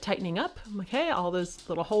started tightening up. Okay, all those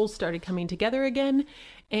little holes started coming together again,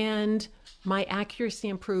 and my accuracy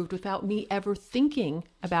improved without me ever thinking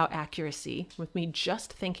about accuracy, with me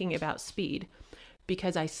just thinking about speed,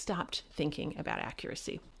 because I stopped thinking about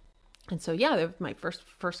accuracy. And so, my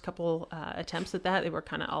first couple attempts at that, they were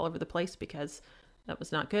kind of all over the place because that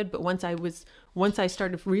was not good. But once I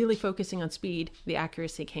started really focusing on speed, the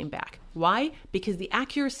accuracy came back. Why? Because the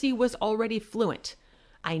accuracy was already fluent.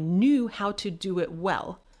 I knew how to do it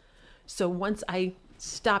well. So once I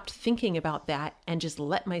stopped thinking about that and just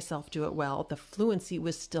let myself do it well, the fluency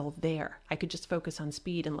was still there. I could just focus on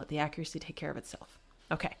speed and let the accuracy take care of itself.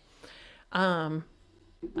 Okay. All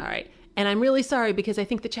right. And I'm really sorry because I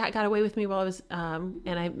think the chat got away with me while I was, and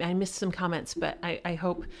I missed some comments, but I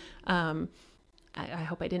hope, I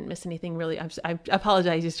hope I didn't miss anything really. I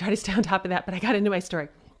apologize. Just try to stay on top of that, but I got into my story.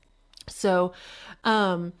 So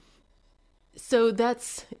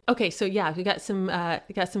that's okay. So yeah, we got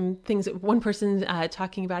some things. One person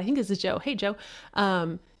talking about, I think this is Joe. Hey Joe,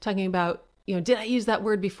 talking about, did I use that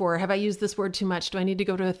word before? Have I used this word too much? Do I need to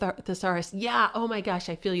go to a thesaurus? Yeah. Oh my gosh,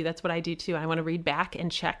 I feel you. That's what I do too. I want to read back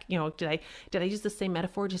and check. Did I use the same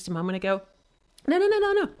metaphor just a moment ago?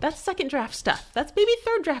 No. That's second draft stuff. That's maybe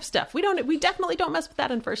third draft stuff. We definitely don't mess with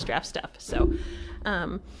that in first draft stuff. So,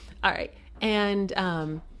 all right. And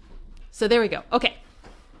so there we go. Okay.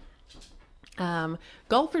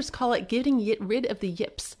 Golfers call it getting rid of the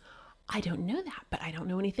yips. I don't know that, but I don't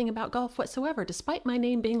know anything about golf whatsoever, despite my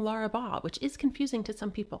name being Laura Baugh, which is confusing to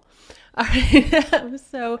some people. All right.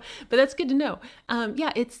 But that's good to know.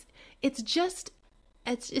 It's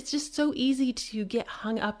just so easy to get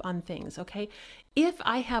hung up on things. Okay. If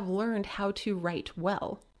I have learned how to write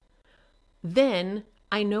well, then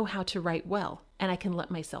I know how to write well and I can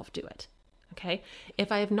let myself do it. Okay.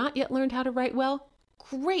 If I have not yet learned how to write well,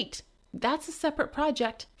 great. That's a separate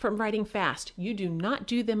project from writing fast. You do not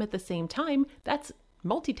do them at the same time. That's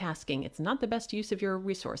multitasking. It's not the best use of your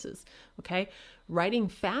resources. Okay. Writing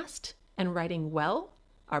fast and writing well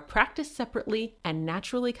are practiced separately and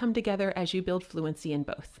naturally come together as you build fluency in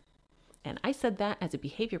both. And I said that as a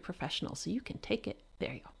behavior professional, so you can take it.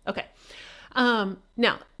 There you go. Okay.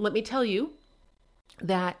 Now, let me tell you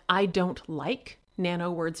that I don't like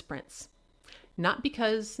nano word sprints. Not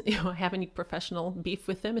because I have any professional beef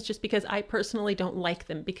with them. It's just because I personally don't like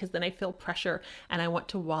them, because then I feel pressure and I want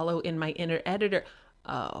to wallow in my inner editor.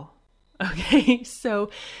 Oh, okay. So,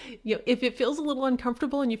 if it feels a little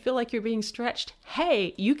uncomfortable and you feel like you're being stretched,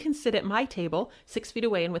 hey, you can sit at my table 6 feet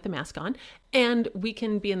away and with a mask on, and we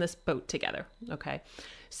can be in this boat together. Okay.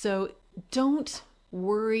 So don't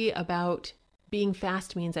worry about being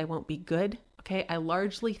fast means I won't be good. Okay. I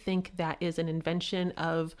largely think that is an invention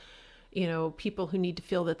of people who need to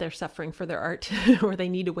feel that they're suffering for their art or they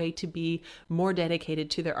need a way to be more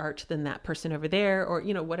dedicated to their art than that person over there, or,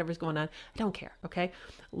 whatever's going on. I don't care. Okay.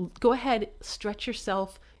 Go ahead, stretch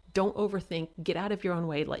yourself. Don't overthink, get out of your own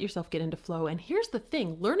way, let yourself get into flow. And here's the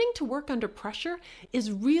thing, learning to work under pressure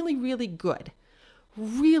is really, really good.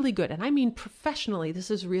 Really good. And I mean, professionally,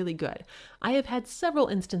 this is really good. I have had several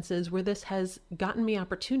instances where this has gotten me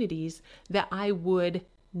opportunities that I would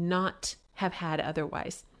not have had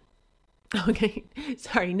otherwise. Okay.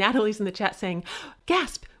 Sorry. Natalie's in the chat saying,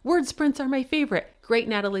 gasp, word sprints are my favorite. Great,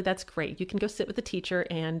 Natalie. That's great. You can go sit with the teacher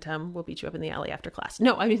and we'll beat you up in the alley after class.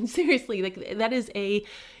 No, I mean, seriously, that is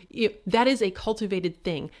a cultivated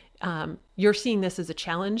thing. You're seeing this as a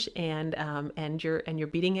challenge and you're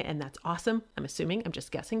beating it, and that's awesome. I'm assuming, I'm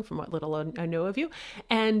just guessing from what little I know of you.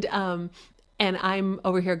 And I'm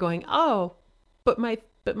over here going, oh, but my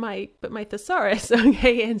thesaurus.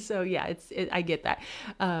 Okay. And so, yeah, I get that.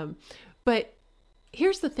 But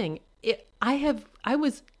here's the thing. I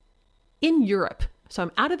was in Europe, so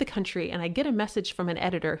I'm out of the country, and I get a message from an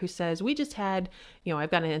editor who says, we just had,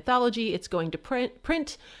 I've got an anthology, it's going to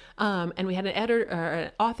print, and we had an editor or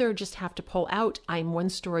an author just have to pull out. I'm one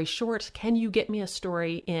story short. Can you get me a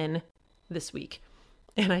story in this week?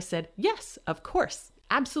 And I said, yes, of course.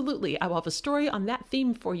 Absolutely. I will have a story on that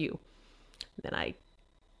theme for you. Then I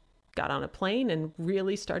got on a plane and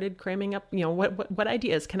really started cramming up, what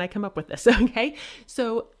ideas can I come up with this? Okay.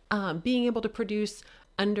 So being able to produce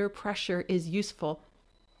under pressure is useful.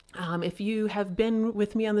 If you have been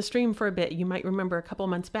with me on the stream for a bit, you might remember a couple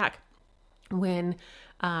months back when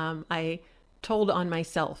I told on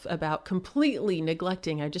myself about completely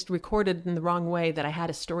neglecting. I just recorded in the wrong way that I had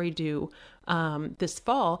a story due this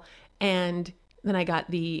fall, and then I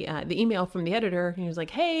got the email from the editor, and he was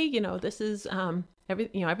like, "Hey, this is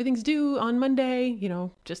everything's due on Monday.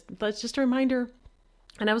 That's just a reminder."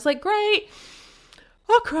 And I was like, "Great."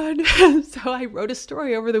 Oh, crud. So I wrote a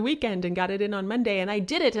story over the weekend and got it in on Monday, and I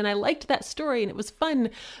did it, and I liked that story, and it was fun.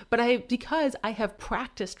 But because I have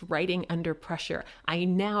practiced writing under pressure, I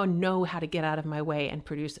now know how to get out of my way and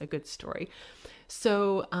produce a good story.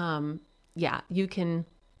 So, you can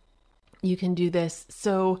do this.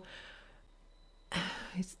 So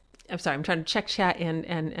I'm sorry, I'm trying to check chat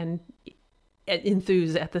and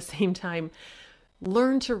enthuse at the same time.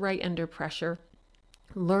 Learn to write under pressure.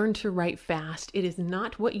 Learn to write fast. It is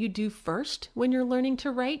not what you do first when you're learning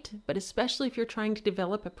to write, but especially if you're trying to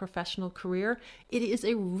develop a professional career, it is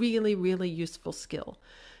a really, really useful skill.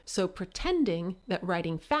 So pretending that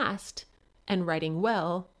writing fast and writing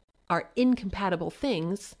well are incompatible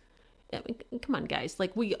things, come on, guys,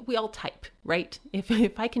 like we all type, right?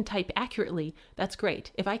 If I can type accurately, that's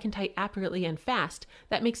great. If I can type accurately and fast,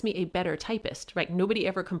 that makes me a better typist, right? Nobody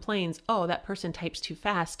ever complains, "Oh, that person types too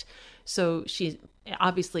fast, so she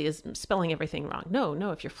obviously is spelling everything wrong."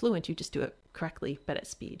 No, if you're fluent, you just do it correctly, but at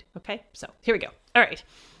speed. Okay, so here we go. All right.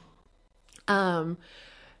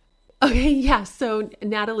 Okay, yeah. So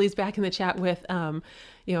Natalie's back in the chat with, I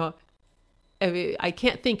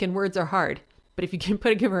can't think and words are hard. But if you can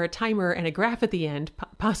give her a timer and a graph at the end,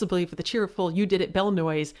 possibly for the cheerful "you did it" bell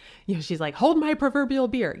noise, she's like, "Hold my proverbial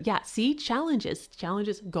beer." Yeah, see, challenges,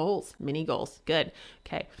 goals, mini goals. Good.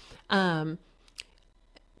 Okay.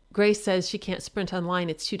 Grace says she can't sprint online.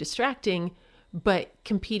 It's too distracting, but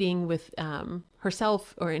competing with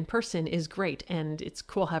herself or in person is great. And it's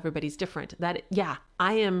cool how everybody's different.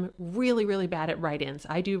 I am really, really bad at write-ins.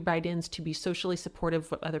 I do write-ins to be socially supportive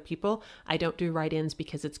with other people. I don't do write-ins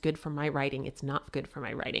because it's good for my writing. It's not good for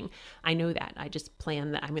my writing. I know that. I just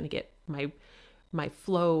plan that I'm going to get my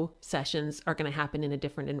flow sessions are going to happen in a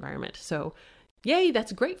different environment. So yay,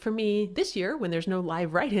 that's great for me this year when there's no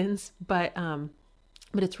live write-ins, but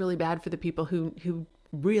it's really bad for the people who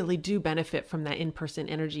really do benefit from that in-person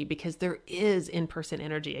energy, because there is in-person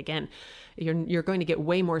energy. Again, you're going to get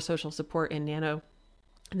way more social support in Nano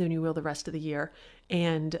than you will the rest of the year.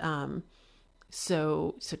 And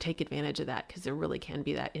so take advantage of that, because there really can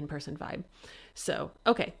be that in-person vibe. So,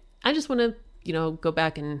 okay. I just want to, go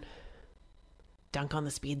back and dunk on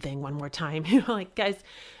the speed thing one more time. Like, guys,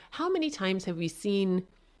 how many times have we seen,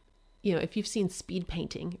 if you've seen speed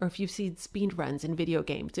painting, or if you've seen speed runs in video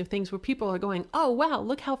games, or things where people are going, "Oh, wow,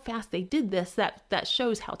 look how fast they did this. That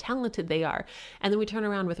shows how talented they are." And then we turn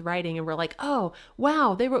around with writing and we're like, "Oh,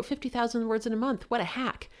 wow, they wrote 50,000 words in a month. What a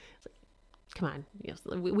hack." It's like, come on.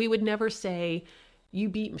 We would never say you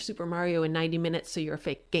beat Super Mario in 90 minutes, so you're a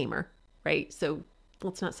fake gamer, right? So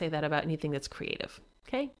let's not say that about anything that's creative.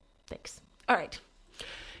 Okay? Thanks. All right.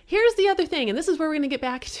 Here's the other thing. And this is where we're going to get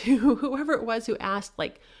back to whoever it was who asked,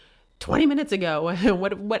 like, 20 minutes ago,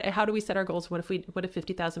 how do we set our goals? What if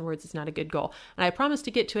 50,000 words is not a good goal? And I promised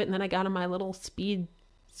to get to it, and then I got on my little speed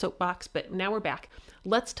soapbox, but now we're back.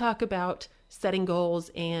 Let's talk about setting goals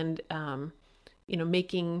and,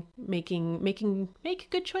 making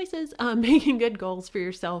good choices, making good goals for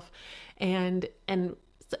yourself. And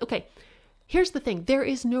so, okay, here's the thing. There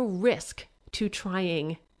is no risk to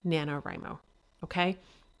trying NaNoWriMo. Okay.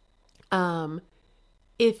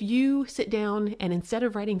 If you sit down and instead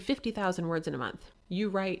of writing 50,000 words in a month, you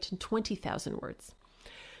write 20,000 words,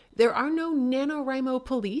 there are no NaNoWriMo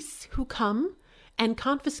police who come and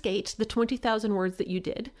confiscate the 20,000 words that you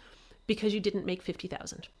did because you didn't make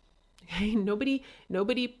 50,000. Okay?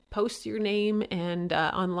 Nobody posts your name and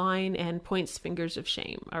online and points fingers of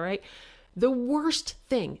shame. All right. The worst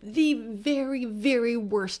thing, the very, very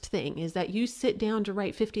worst thing is that you sit down to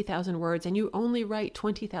write 50,000 words and you only write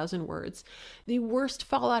 20,000 words. The worst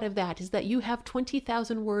fallout of that is that you have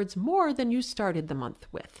 20,000 words more than you started the month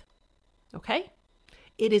with. Okay?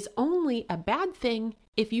 It is only a bad thing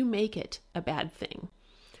if you make it a bad thing.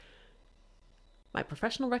 My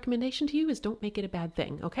professional recommendation to you is don't make it a bad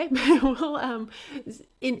thing. Okay? Well,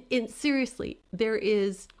 seriously, there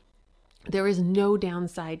is no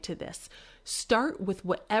downside to this. Start with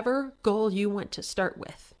whatever goal you want to start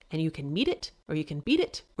with, and you can meet it, or you can beat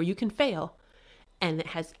it, or you can fail, and it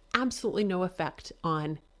has absolutely no effect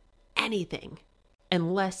on anything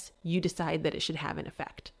unless you decide that it should have an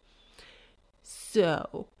effect.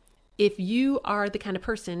 So If you are the kind of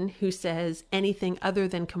person who says anything other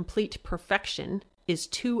than complete perfection is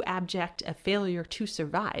too abject a failure to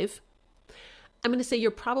survive, I'm going to say you're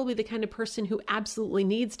probably the kind of person who absolutely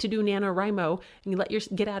needs to do NaNoWriMo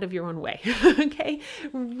and get out of your own way. Okay?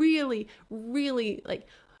 Really, really like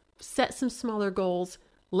set some smaller goals,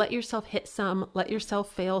 let yourself hit some, let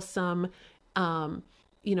yourself fail some,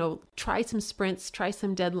 try some sprints, try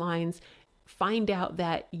some deadlines, find out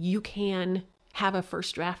that you can have a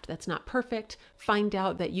first draft that's not perfect, find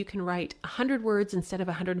out that you can write 100 words instead of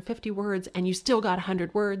 150 words and you still got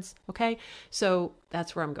 100 words, okay? So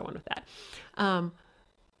that's where I'm going with that.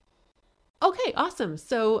 Okay, awesome.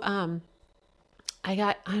 So I'm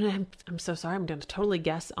so sorry, I'm going to totally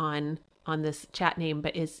guess on this chat name,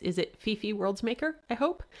 but is it Fifi Worlds Maker, I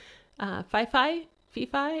hope? Fifi,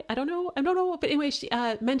 I don't know. But anyway, she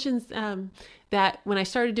mentions that when I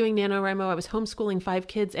started doing NaNoWriMo, I was homeschooling 5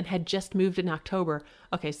 kids and had just moved in October.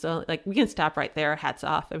 Okay, so like we can stop right there. Hats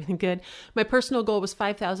off, everything good. My personal goal was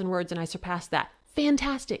 5,000 words and I surpassed that.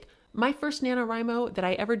 Fantastic. My first NaNoWriMo that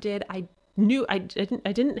I ever did, I knew I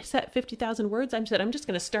didn't set 50,000 words. I said, I'm just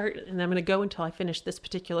going to start and I'm going to go until I finish this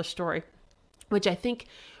particular story, which I think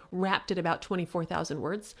wrapped at about 24,000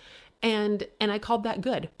 words. And I called that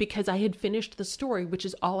good because I had finished the story, which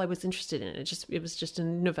is all I was interested in. It was just a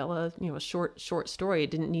novella, a short story. It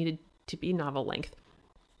didn't need to be novel length.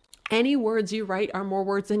 Any words you write are more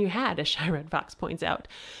words than you had, as Shy Red Fox points out.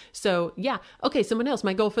 So yeah. Okay. Someone else.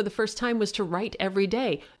 My goal for the first time was to write every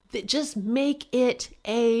day. Just make it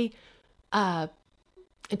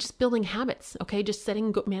just building habits. Okay. Just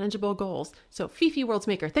setting manageable goals. So Fifi Worlds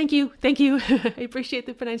Maker. Thank you. I appreciate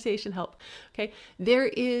the pronunciation help. Okay.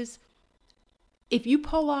 If you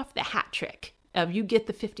pull off the hat trick of you get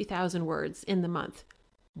the 50,000 words in the month,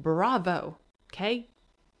 bravo, okay?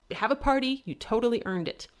 Have a party, you totally earned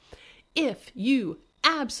it. If you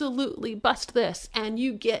absolutely bust this and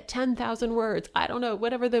you get 10,000 words, I don't know,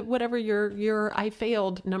 whatever your I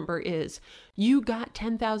failed number is, you got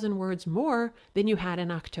 10,000 words more than you had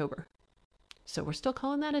in October. So we're still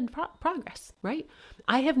calling that in progress, right?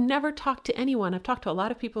 I have never talked to anyone. I've talked to a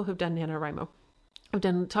lot of people who've done NaNoWriMo.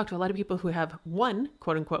 I've talked to a lot of people who have one,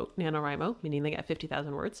 quote unquote, NaNoWriMo, meaning they got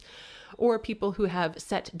 50,000 words, or people who have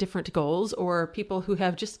set different goals, or people who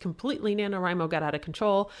have just completely NaNoWriMo got out of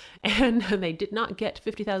control and they did not get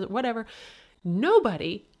 50,000, whatever.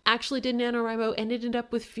 Nobody actually did NaNoWriMo and ended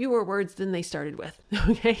up with fewer words than they started with.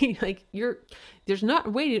 Okay. Like there's not a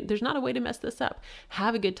way to mess this up.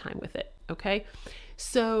 Have a good time with it. Okay.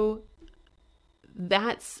 So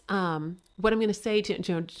that's what I'm going to say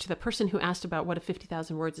to the person who asked about what if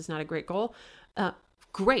 50,000 words is not a great goal.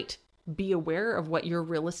 Great. Be aware of what your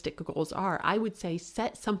realistic goals are. I would say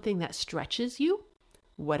set something that stretches you,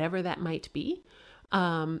 whatever that might be.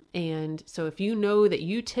 And so if you know that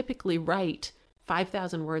you typically write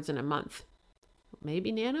 5,000 words in a month,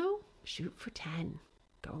 maybe shoot for 10,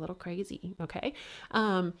 go a little crazy. Okay.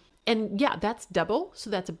 And yeah, that's double. So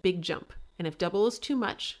that's a big jump. And if double is too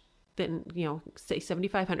much, then, say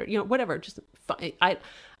 7,500, whatever, just I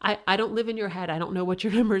don't live in your head. I don't know what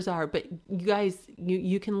your numbers are, but you guys,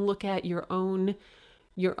 you can look at your own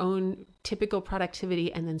typical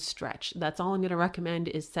productivity and then stretch. That's all I'm going to recommend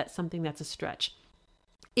is set something that's a stretch.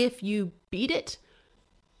 If you beat it,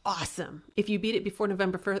 awesome. If you beat it before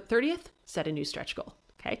November 30th, set a new stretch goal.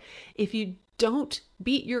 Okay. If you don't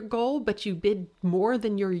beat your goal, but you bid more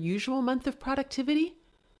than your usual month of productivity,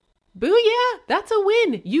 booyah, that's a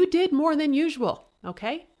win. You did more than usual.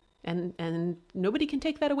 Okay. And nobody can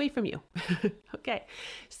take that away from you. Okay.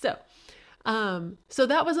 So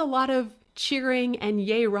that was a lot of cheering and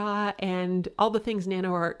yay rah and all the things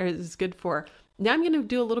Nano is good for. Now I'm going to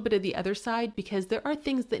do a little bit of the other side because there are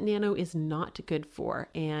things that Nano is not good for.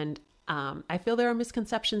 And I feel there are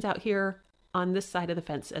misconceptions out here on this side of the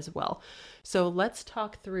fence as well. So let's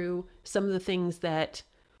talk through some of the things that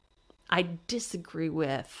I disagree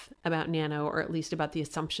with about Nano, or at least about the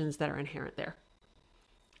assumptions that are inherent there.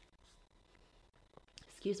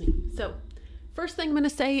 Excuse me. So first thing I'm going to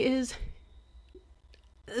say is,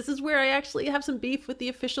 this is where I actually have some beef with the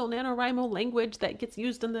official NaNoWriMo language that gets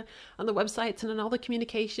used on the websites and in all the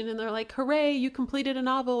communication. And they're like, hooray, you completed a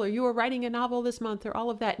novel, or you are writing a novel this month, or all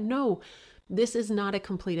of that. No, this is not a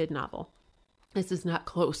completed novel. This is not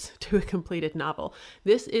close to a completed novel.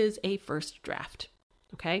 This is a first draft.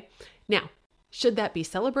 Okay. Now, should that be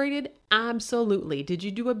celebrated? Absolutely. Did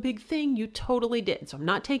you do a big thing? You totally did. So I'm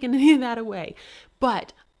not taking any of that away,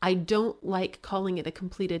 but I don't like calling it a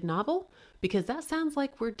completed novel because that sounds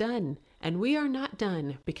like we're done, and we are not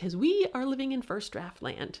done because we are living in first draft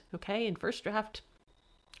land. Okay. In first draft,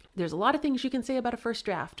 there's a lot of things you can say about a first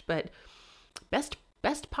draft, but best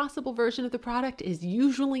best possible version of the product is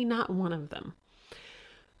usually not one of them.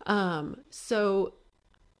 So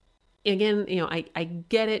again, I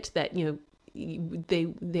get it that,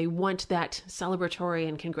 they want that celebratory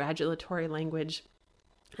and congratulatory language.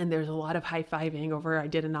 And there's a lot of high-fiving over, I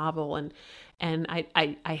did a novel. And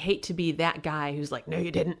I hate to be that guy who's like, no,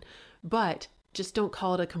 you didn't. But just don't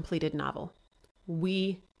call it a completed novel.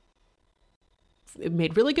 We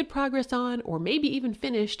made really good progress on, or maybe even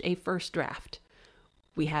finished a first draft.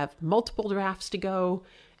 We have multiple drafts to go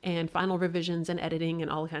and final revisions and editing and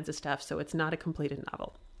all kinds of stuff. So it's not a completed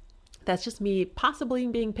novel. That's just me possibly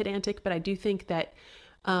being pedantic, but I do think that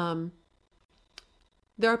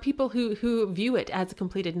there are people who view it as a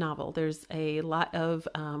completed novel. There's a lot of,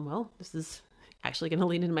 this is actually going to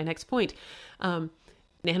lead into my next point.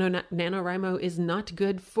 NaNoWriMo is not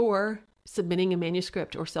good for submitting a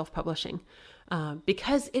manuscript or self-publishing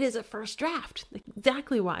because it is a first draft.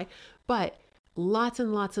 Exactly why. But lots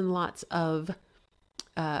and lots and lots of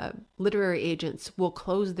literary agents will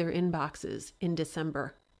close their inboxes in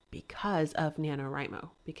December because of NaNoWriMo,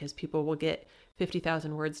 because people will get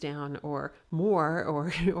 50,000 words down or more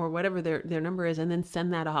or whatever their number is, and then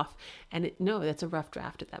send that off. And that's a rough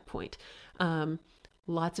draft at that point.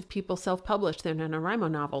 Lots of people self-publish their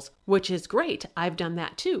NaNoWriMo novels, which is great. I've done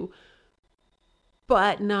that too,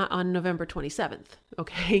 but not on November 27th.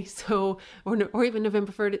 Okay. So, or even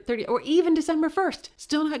November 30th, or even December 1st,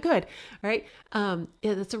 still not good. Right.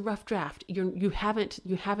 That's a rough draft. You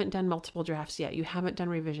haven't done multiple drafts yet. You haven't done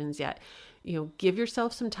revisions yet. Give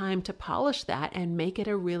yourself some time to polish that and make it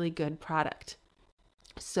a really good product.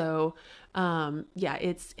 So,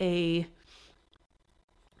 it's a,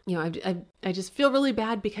 I just feel really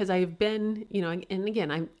bad because I've been, and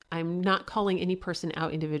again, I'm not calling any person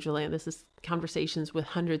out individually. And this is conversations with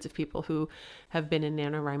hundreds of people who have been in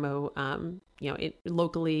NaNoWriMo,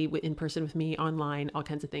 locally, in person with me, online, all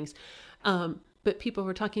kinds of things. But people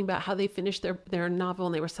were talking about how they finished their novel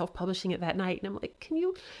and they were self-publishing it that night. And I'm like,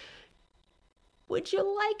 would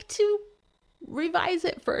you like to revise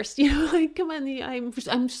it first? Come on,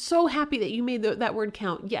 I'm so happy that you made that word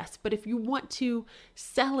count. Yes. But if you want to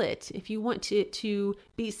sell it, if you want to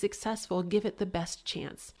be successful, give it the best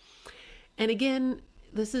chance. And again,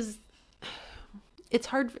 it's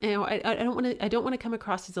hard. I don't want to come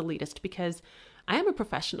across as elitist because I am a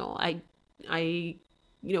professional. I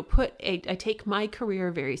take my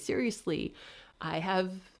career very seriously. I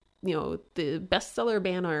have, the bestseller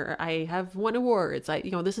banner. I have won awards.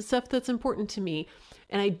 This is stuff that's important to me.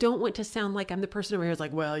 And I don't want to sound like I'm the person over here who's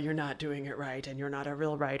like, well, you're not doing it right and you're not a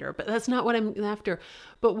real writer, but that's not what I'm after.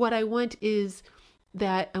 But what I want is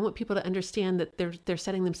that I want people to understand that they're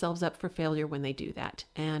setting themselves up for failure when they do that.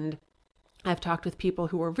 And I've talked with people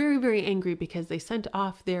who are very, very angry because they sent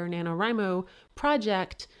off their NaNoWriMo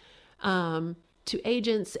project to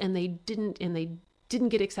agents and they didn't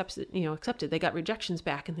get accepted. They got rejections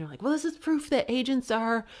back and they're like, well, this is proof that agents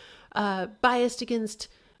are biased against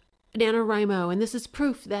NaNoWriMo. And this is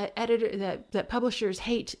proof that that publishers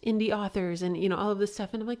hate indie authors and, all of this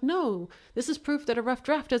stuff. And I'm like, no, this is proof that a rough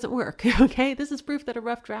draft doesn't work. Okay. This is proof that a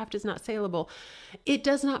rough draft is not saleable. It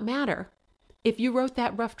does not matter if you wrote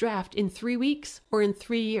that rough draft in 3 weeks or in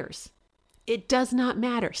 3 years. It does not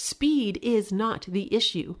matter. Speed is not the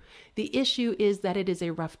issue. The issue is that it is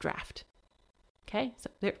a rough draft. Okay, so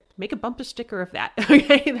there, make a bumper sticker of that.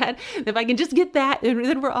 Okay, that if I can just get that,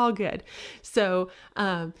 then we're all good. So,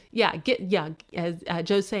 as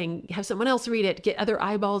Joe's saying, have someone else read it, get other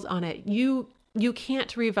eyeballs on it. You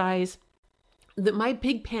can't revise. My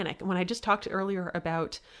big panic when I just talked earlier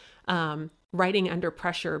about writing under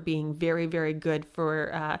pressure being very, very good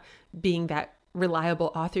for being that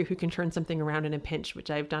reliable author who can turn something around in a pinch,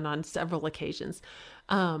 which I've done on several occasions.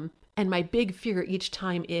 And my big fear each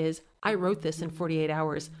time is, I wrote this in 48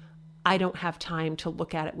 hours. I don't have time to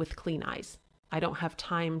look at it with clean eyes. I don't have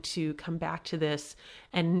time to come back to this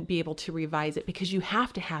and be able to revise it because you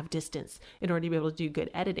have to have distance in order to be able to do good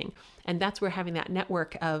editing. And that's where having that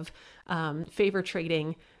network of favor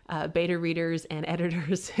trading beta readers and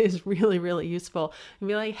editors is really, really useful. And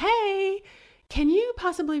be like, hey, can you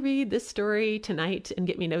possibly read this story tonight and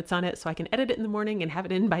get me notes on it so I can edit it in the morning and have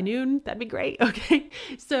it in by noon? That'd be great. Okay.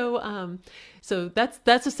 So that's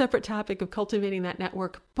a separate topic of cultivating that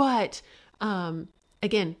network. But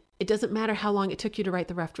again, it doesn't matter how long it took you to write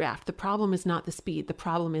the rough draft. The problem is not the speed. The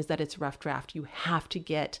problem is that it's a rough draft. You have to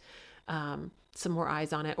get some more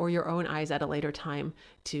eyes on it or your own eyes at a later time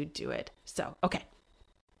to do it. So, okay.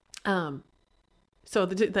 So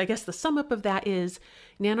I guess the sum up of that is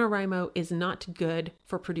NaNoWriMo is not good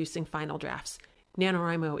for producing final drafts.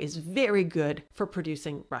 NaNoWriMo is very good for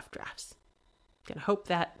producing rough drafts. I'm going to hope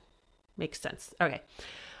that makes sense. Okay.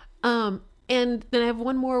 And then I have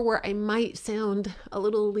one more where I might sound a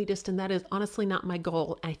little elitist, and that is honestly not my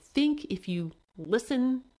goal. I think if you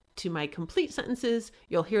listen to my complete sentences,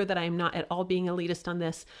 you'll hear that I'm not at all being elitist on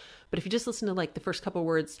this. But if you just listen to like the first couple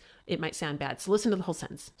words, it might sound bad. So listen to the whole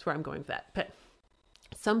sentence. That's where I'm going with that. But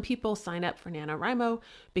some people sign up for NaNoWriMo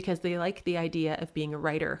because they like the idea of being a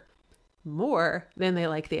writer more than they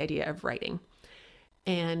like the idea of writing.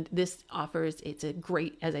 And this it's a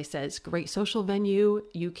great, as I said, it's a great social venue.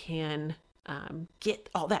 You can get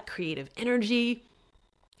all that creative energy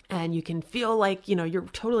and you can feel like, you're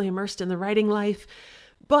totally immersed in the writing life,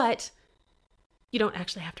 but you don't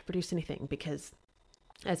actually have to produce anything because,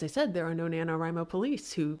 as I said, there are no NaNoWriMo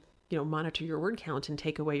police who, monitor your word count and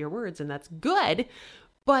take away your words. And that's good.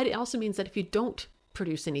 But it also means that if you don't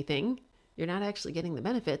produce anything, you're not actually getting the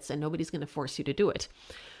benefits and nobody's going to force you to do it.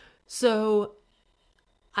 So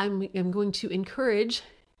I'm going to encourage,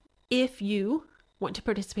 if you want to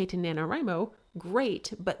participate in NaNoWriMo,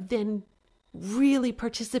 great, but then really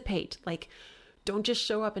participate. Like, don't just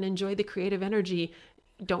show up and enjoy the creative energy.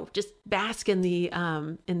 Don't just bask in the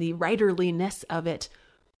writerliness of it.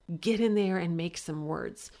 Get in there and make some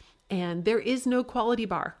words. And there is no quality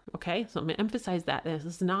bar. Okay. So I'm going to emphasize that. This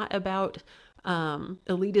is not about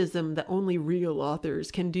elitism that only real authors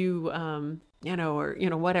can do, or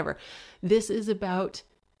whatever. This is about,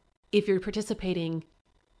 if you're participating,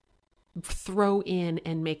 throw in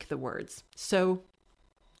and make the words. So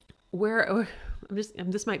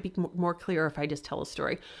this might be more clear if I just tell a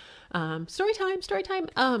story. Story time.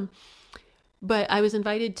 But I was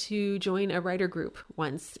invited to join a writer group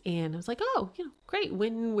once, and I was like, oh, great.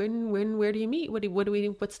 When, where do you meet?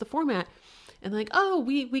 What's the format? And like, oh,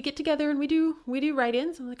 we get together and we do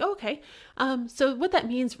write-ins. I'm like, oh, okay. So what that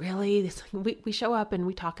means really is we show up and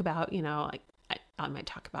we talk about, I might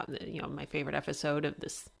talk about, my favorite episode of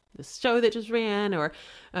this show that just ran, or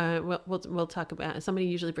we'll talk about, somebody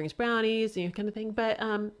usually brings brownies, kind of thing. But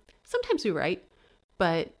sometimes we write,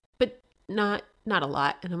 but not a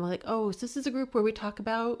lot. And I'm like, oh, so this is a group where we talk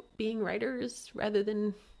about being writers rather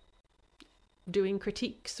than doing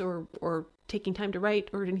critiques or taking time to write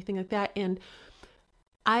or anything like that. And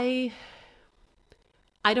I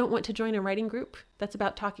don't want to join a writing group that's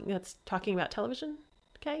talking about television.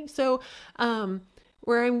 Okay. So,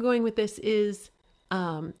 where I'm going with this is,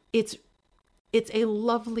 it's a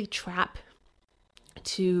lovely trap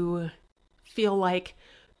to feel like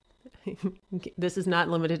this is not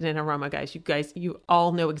limited to NaNoWriMo, guys. You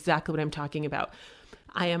all know exactly what I'm talking about.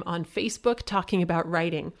 I am on Facebook talking about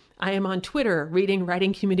writing. I am on Twitter reading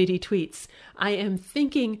writing community tweets. I am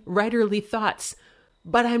thinking writerly thoughts,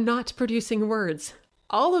 but I'm not producing words.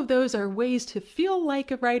 All of those are ways to feel like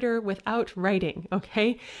a writer without writing,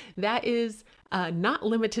 okay? That is not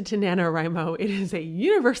limited to NaNoWriMo. It is a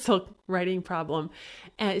universal writing problem.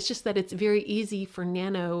 And it's just that it's very easy for in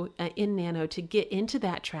Nano to get into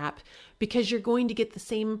that trap because you're going to get the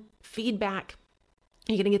same feedback.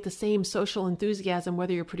 You're going to get the same social enthusiasm,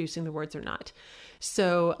 whether you're producing the words or not.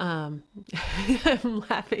 So I'm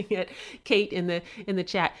laughing at Kate in the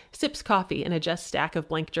chat. Sips coffee and adjusts stack of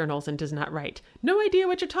blank journals and does not write. No idea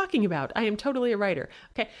what you're talking about. I am totally a writer.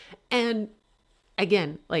 Okay. And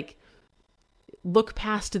again, look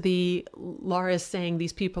past the Laura's saying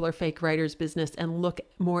these people are fake writers business and look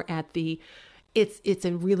more at it's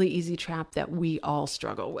a really easy trap that we all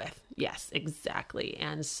struggle with. Yes, exactly.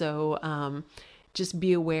 And so just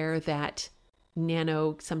be aware that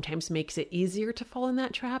Nano sometimes makes it easier to fall in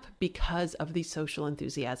that trap because of the social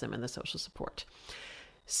enthusiasm and the social support.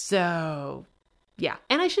 So yeah.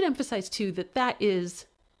 And I should emphasize too that's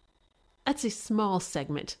a small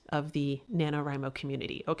segment of the NaNoWriMo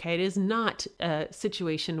community. Okay. It is not a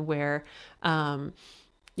situation where,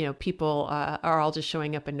 people are all just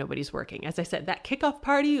showing up and nobody's working. As I said, that kickoff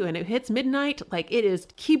party, when it hits midnight, it is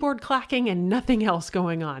keyboard clacking and nothing else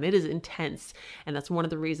going on. It is intense. And that's one of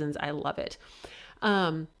the reasons I love it.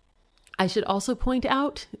 I should also point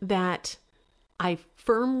out that I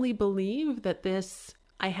firmly believe that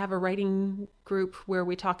I have a writing group where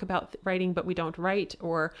we talk about writing, but we don't write,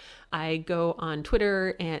 or I go on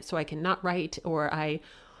Twitter and so I cannot write, or I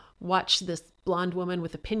watch this blonde woman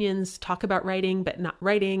with opinions talk about writing, but not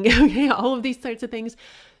writing. Okay, all of these sorts of things.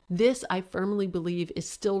 This, I firmly believe, is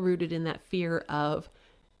still rooted in that fear of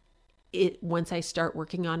it. Once I start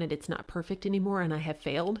working on it, it's not perfect anymore and I have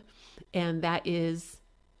failed. And that is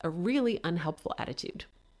a really unhelpful attitude.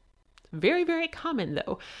 Very, very common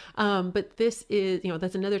though. But this is,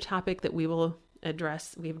 that's another topic that we will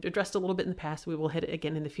address. We've addressed a little bit in the past. We will hit it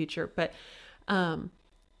again in the future. But,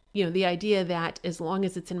 the idea that as long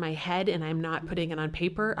as it's in my head and I'm not putting it on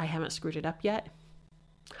paper, I haven't screwed it up yet.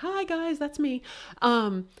 Hi guys, that's me.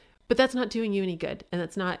 But that's not doing you any good, and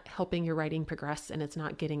that's not helping your writing progress, and it's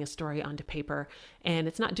not getting a story onto paper, and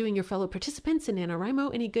it's not doing your fellow participants in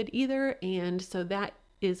NaNoWriMo any good either. And so that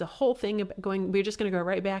is a whole thing about we're just going to go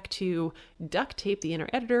right back to duct tape the inner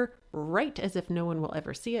editor, right as if no one will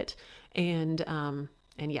ever see it. And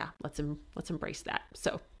yeah, let's embrace that.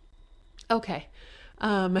 So, okay.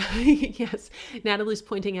 Yes, Natalie's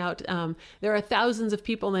pointing out there are thousands of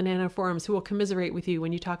people in the Nano forums who will commiserate with you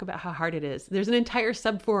when you talk about how hard it is. There's an entire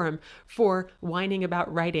subforum for whining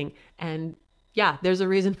about writing, and yeah, there's a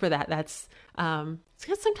reason for that. That's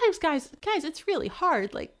because sometimes, guys, it's really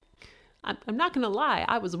hard. Like, I'm not gonna lie,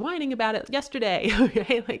 I was whining about it yesterday.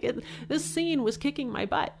 Okay, like this scene was kicking my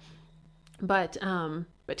butt, but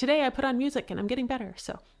today I put on music and I'm getting better.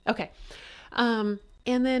 So okay, and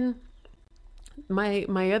then.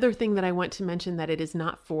 My other thing that I want to mention that it is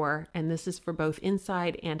not for, and this is for both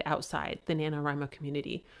inside and outside the NaNoWriMo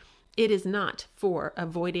community, it is not for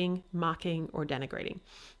avoiding, mocking, or denigrating.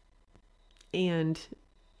 And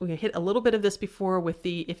we hit a little bit of this before with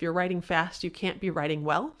the, if you're writing fast, you can't be writing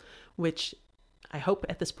well, which I hope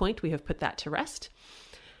at this point we have put that to rest.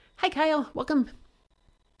 Hi, Kyle, welcome.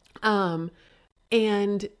 And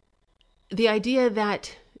the idea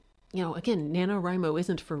that, again, NaNoWriMo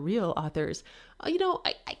isn't for real authors. I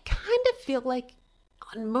kind of feel like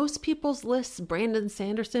on most people's lists, Brandon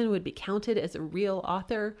Sanderson would be counted as a real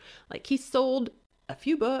author. Like, he sold a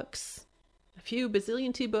few books, a few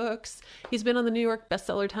bazillion books. He's been on the New York Times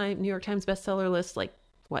bestseller list,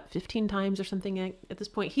 15 times or something at this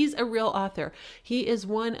point. He's a real author. He is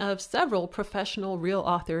one of several professional real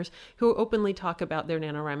authors who openly talk about their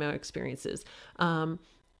NaNoWriMo experiences.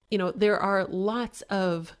 There are lots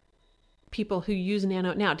of people who use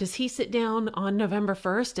Nano. Now, does he sit down on November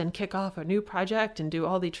 1st and kick off a new project and do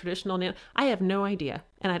all the traditional Nano? I have no idea,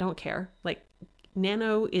 and I don't care.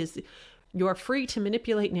 Nano is, you're free to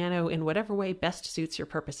manipulate Nano in whatever way best suits your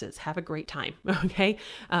purposes. Have a great time, okay?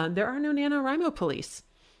 There are no NaNoWriMo police.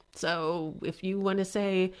 So if you want to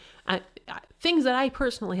say things that I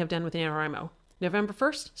personally have done with NaNoWriMo, November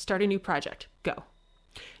 1st, start a new project, go.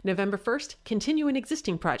 November 1st, continue an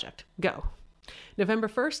existing project, go. November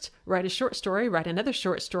 1st, write a short story, write another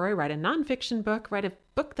short story, write a nonfiction book, write a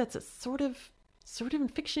book that's a sort of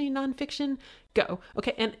fiction-y nonfiction, go.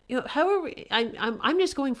 Okay, and however, I'm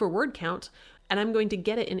just going for word count, and I'm going to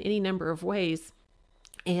get it in any number of ways.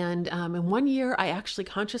 And in 1 year, I actually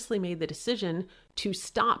consciously made the decision to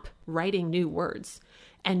stop writing new words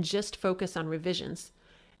and just focus on revisions.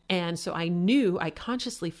 And so I knew I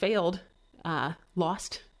consciously failed,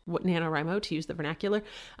 lost NaNoWriMo, to use the vernacular.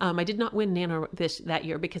 I did not win Nano that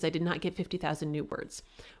year because I did not get 50,000 new words.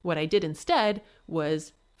 What I did instead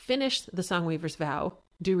was finish the Songweaver's Vow,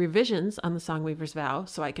 do revisions on the Songweaver's Vow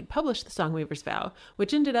so I could publish the Songweaver's Vow,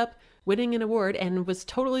 which ended up winning an award and was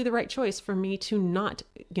totally the right choice for me to not,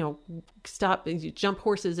 stop, jump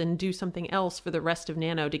horses and do something else for the rest of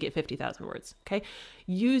Nano to get 50,000 words. Okay.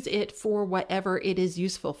 Use it for whatever it is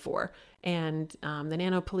useful for. And the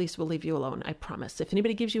Nano police will leave you alone. I promise. If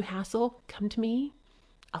anybody gives you hassle, come to me.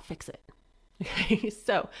 I'll fix it. Okay.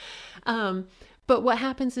 So, but what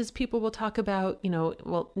happens is people will talk about,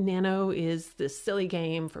 Nano is this silly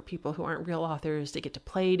game for people who aren't real authors to get to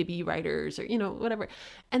play to be writers or, whatever.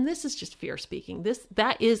 And this is just fear speaking.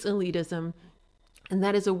 That is elitism. And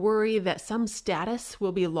that is a worry that some status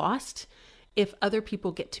will be lost if other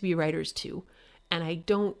people get to be writers too. And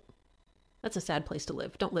that's a sad place to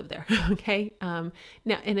live. Don't live there. Okay. Now,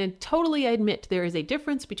 and I totally admit there is a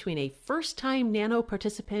difference between a first-time Nano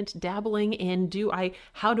participant dabbling in,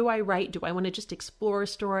 how do I write? Do I want to just explore a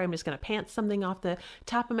story? I'm just going to pants something off the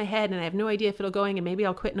top of my head and I have no idea if it'll going and maybe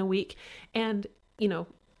I'll quit in a week. And,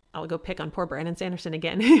 I'll go pick on poor Brandon Sanderson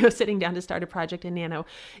again, sitting down to start a project in Nano.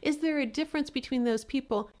 Is there a difference between those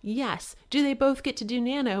people? Yes. Do they both get to do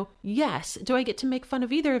Nano? Yes. Do I get to make fun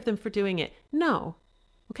of either of them for doing it? No.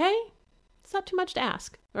 Okay? It's not too much to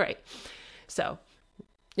ask. All right. So,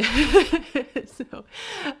 all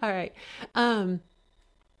right.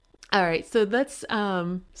 All right. So that's, so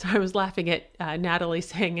I was laughing at Natalie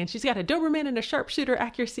saying, and she's got a Doberman and a sharpshooter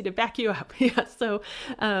accuracy to back you up. Yeah. So,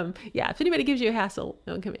 if anybody gives you a hassle,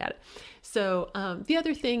 don't come at it. So, the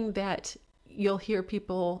other thing that you'll hear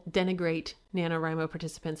people denigrate NaNoWriMo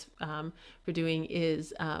participants for doing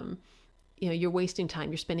is, you're wasting time.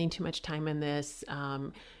 You're spending too much time on this.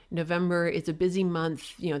 November is a busy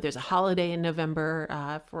month. There's a holiday in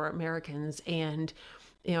November for Americans, and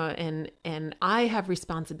and I have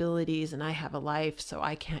responsibilities and I have a life, so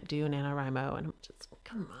I can't do NaNoWriMo. And I'm just,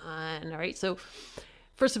 come on. All right. So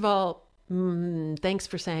first of all, Thanks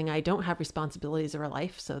for saying I don't have responsibilities or a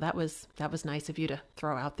life. So that was nice of you to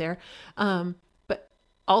throw out there. But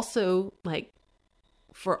also, like,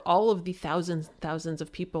 for all of the thousands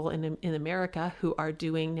of people in America who are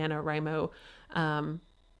doing NaNoWriMo,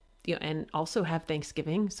 and also have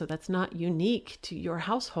Thanksgiving. So that's not unique to your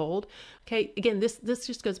household. Okay. Again, this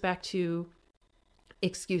just goes back to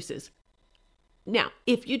excuses. Now,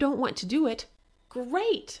 if you don't want to do it,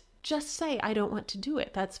 great. Just say, I don't want to do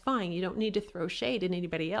it. That's fine. You don't need to throw shade at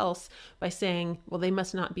anybody else by saying, well, they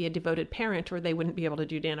must not be a devoted parent or they wouldn't be able to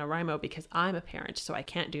do NaNoWriMo because I'm a parent, so I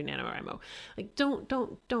can't do NaNoWriMo. Like,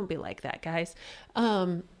 don't be like that, guys.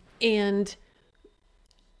 And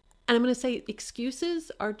I'm going to say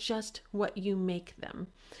excuses are just what you make them.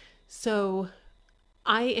 So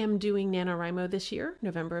I am doing NaNoWriMo this year,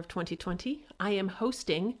 November of 2020. I am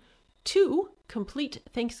hosting 2 complete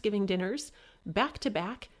Thanksgiving dinners back to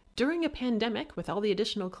back during a pandemic with all the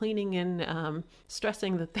additional cleaning and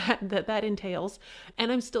stressing that entails.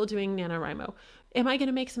 And I'm still doing NaNoWriMo. Am I going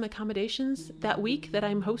to make some accommodations that week that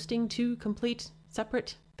I'm hosting 2 complete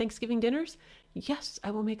separate Thanksgiving dinners? Yes,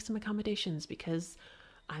 I will make some accommodations because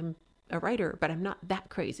I'm a writer, but I'm not that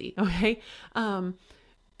crazy. Okay.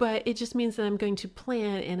 But it just means that I'm going to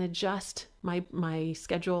plan and adjust my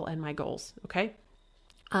schedule and my goals. Okay.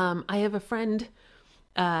 I have a friend,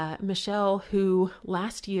 Michelle, who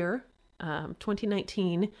last year,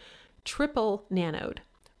 2019, triple nanoed,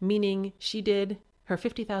 meaning she did her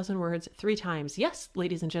 50,000 words 3 times. Yes,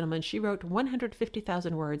 ladies and gentlemen, she wrote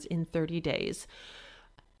 150,000 words in 30 days.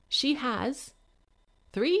 She has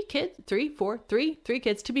 3 kids, 3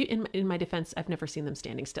 kids. To be in my defense, I've never seen them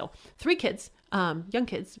standing still. 3 kids, young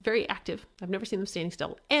kids, very active. I've never seen them standing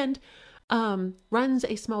still, and runs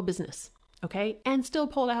a small business. Okay. And still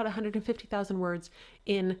pulled out 150,000 words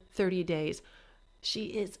in 30 days. She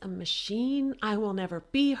is a machine. I will never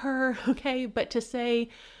be her. Okay. But to say,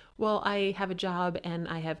 well, I have a job and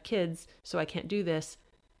I have kids, so I can't do this.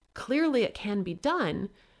 Clearly it can be done.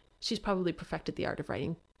 She's probably perfected the art of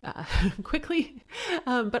writing quickly.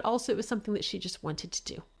 But also it was something that she just wanted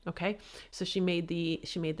to do. Okay. So she made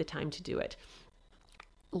the time to do it.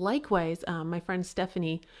 Likewise, my friend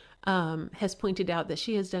Stephanie has pointed out that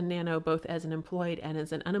she has done Nano both as an employed and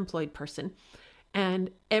as an unemployed person.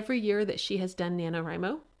 And every year that she has done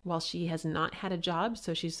NaNoWriMo, while she has not had a job,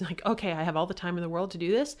 so she's like, okay, I have all the time in the world to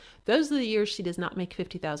do this. Those are the years she does not make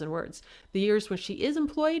 50,000 words. The years when she is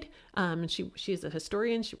employed, and she is a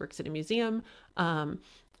historian, she works at a museum.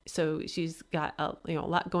 So she's got a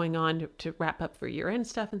lot going on to wrap up for year-end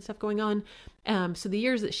stuff and stuff going on. So the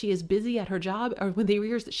years that she is busy at her job are the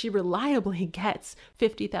years that she reliably gets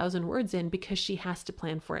 50,000 words in because she has to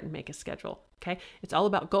plan for it and make a schedule. Okay. It's all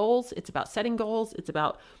about goals. It's about setting goals. It's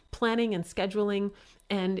about planning and scheduling.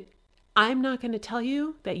 And I'm not going to tell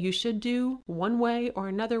you that you should do one way or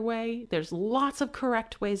another way. There's lots of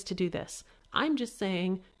correct ways to do this. I'm just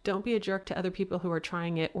saying, don't be a jerk to other people who are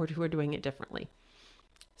trying it or who are doing it differently.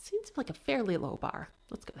 Seems like a fairly low bar.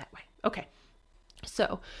 Let's go that way. Okay.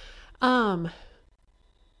 So,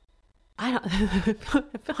 I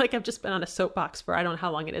feel like I've just been on a soapbox for, I don't know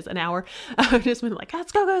how long it is, an hour. I've just been like,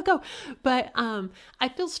 let's go. But, I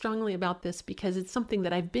feel strongly about this because it's something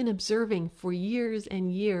that I've been observing for years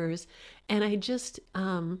and years. And I just,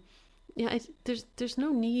 there's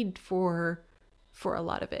no need for a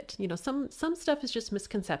lot of it. Some stuff is just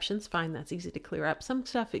misconceptions. Fine. That's easy to clear up. Some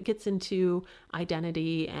stuff, it gets into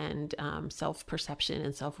identity and, self-perception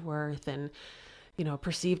and self-worth and,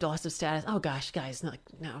 perceived loss of status. Oh gosh, guys, no,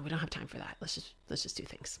 we don't have time for that. Let's just do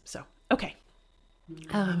things. So, okay.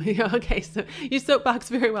 Okay. So you soapbox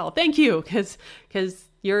very well. Thank you. Cause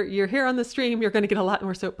you're here on the stream. You're going to get a lot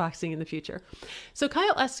more soapboxing in the future. So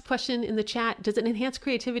Kyle asked a question in the chat. Does it enhance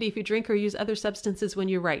creativity if you drink or use other substances when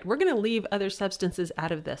you write? We're going to leave other substances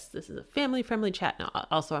out of this. This is a family friendly chat. No,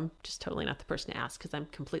 also I'm just totally not the person to ask because I'm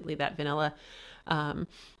completely that vanilla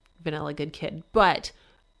good kid, but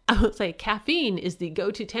I would say caffeine is the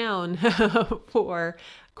go-to town for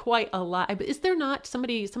quite a lot. But is there not,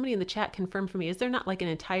 somebody in the chat confirmed for me, is there not like an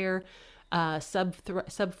entire sub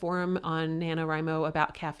forum on NaNoWriMo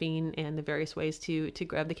about caffeine and the various ways to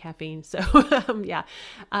grab the caffeine? So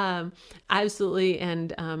absolutely.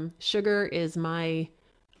 And sugar is my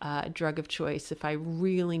drug of choice. If I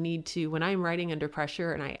really need to, when I'm writing under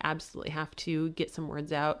pressure and I absolutely have to get some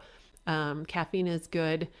words out, caffeine is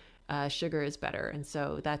good. Sugar is better. And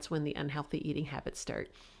so that's when the unhealthy eating habits start.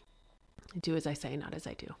 Do as I say, not as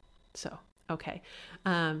I do. So, okay.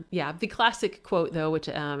 The classic quote though, which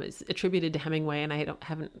is attributed to Hemingway, and I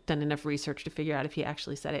haven't done enough research to figure out if he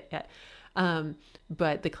actually said it yet.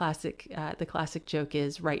 But the classic joke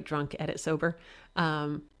is write drunk, edit sober.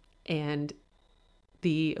 And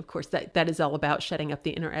of course, that is all about shutting up the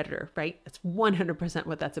inner editor, right? That's 100%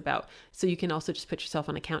 what that's about. So you can also just put yourself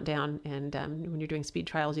on a countdown, and when you're doing speed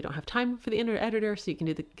trials, you don't have time for the inner editor, so you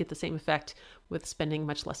can get the same effect with spending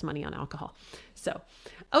much less money on alcohol. So,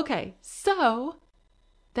 okay, so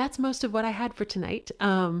that's most of what I had for tonight.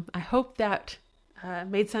 I hope that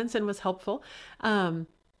made sense and was helpful. We're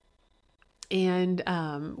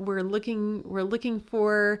looking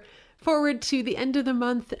forward to the end of the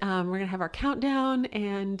month. We're going to have our countdown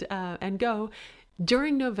and go.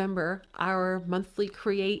 During November, our monthly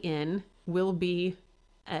Create-In will be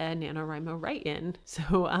a NaNoWriMo Write-In.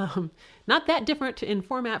 So not that different in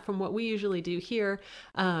format from what we usually do here.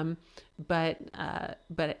 But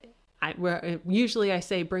usually I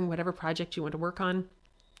say bring whatever project you want to work on.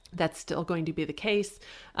 That's still going to be the case,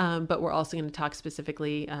 but we're also going to talk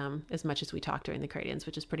specifically, as much as we talk during the Create-Ins,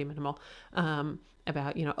 which is pretty minimal,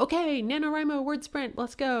 about, okay, NaNoWriMo word sprint,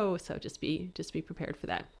 let's go. So just be prepared for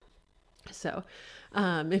that. So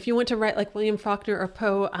if you want to write like William Faulkner or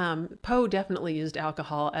Poe, Poe definitely used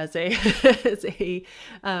alcohol as a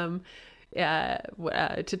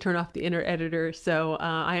to turn off the inner editor. So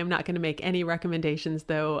I am not going to make any recommendations,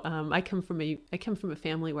 though. I come from a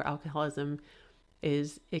family where alcoholism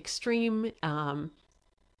is extreme,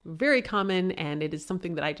 very common, and it is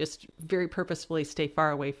something that I just very purposefully stay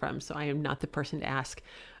far away from. So I am not the person to ask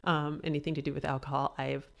anything to do with alcohol.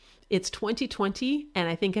 It's 2020, and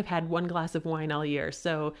I think I've had one glass of wine all year.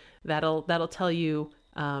 So that'll tell you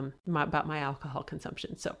about my alcohol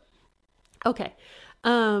consumption. So, okay,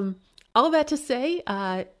 all that to say,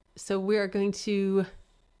 so we are going to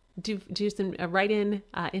do some write-in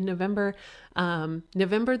in November.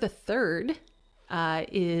 November the 3rd. I'm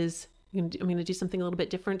going to do something a little bit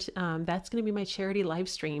different. That's going to be my charity live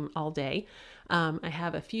stream all day. I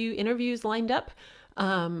have a few interviews lined up.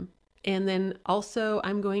 And then also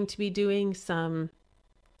I'm going to be doing some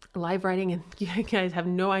live writing, and you guys have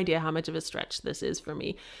no idea how much of a stretch this is for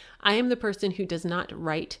me. I am the person who does not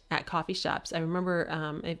write at coffee shops. I remember,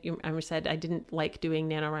 I said I didn't like doing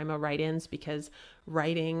NaNoWriMo write-ins because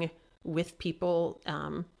writing with people,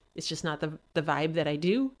 it's just not the vibe that I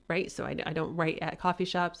do, right? So I don't write at coffee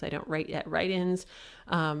shops. I don't write at write-ins.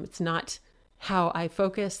 It's not how I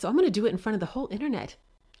focus. So I'm going to do it in front of the whole internet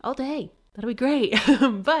all day. That'll be great.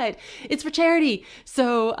 But it's for charity.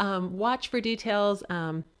 So watch for details.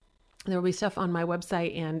 There will be stuff on my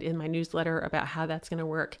website and in my newsletter about how that's going to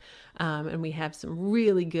work. And we have some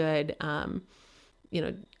really good,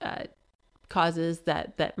 causes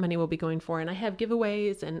that money will be going for. And I have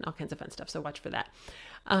giveaways and all kinds of fun stuff. So watch for that.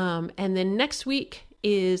 And then next week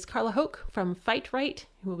is Carla Hoke from Fight Right,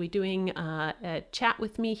 who will be doing a chat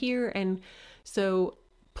with me here. And so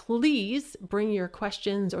please bring your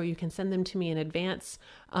questions, or you can send them to me in advance,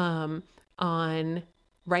 on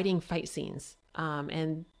writing fight scenes.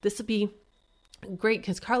 And this will be great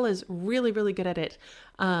because Carla is really, really good at it.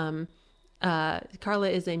 Carla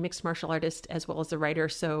is a mixed martial artist as well as a writer.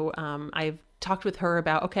 So I've talked with her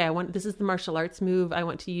about, okay, this is the martial arts move I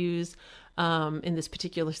want to use in this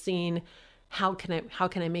particular scene. How can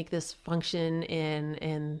I make this function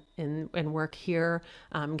and work here?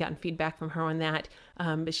 Gotten feedback from her on that.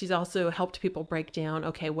 But she's also helped people break down,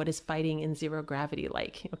 okay, what is fighting in zero gravity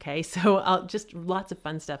like? Okay, so just lots of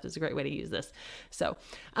fun stuff. Is a great way to use this. So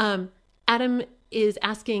Adam is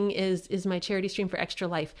asking, is my charity stream for Extra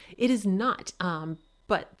Life? It is not,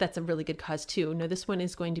 but that's a really good cause too. No, this one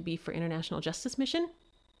is going to be for International Justice Mission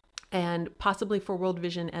and possibly for World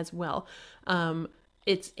Vision as well.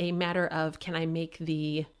 It's a matter of, can I make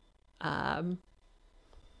the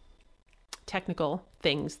technical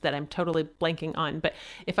things that I'm totally blanking on, but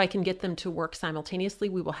if I can get them to work simultaneously,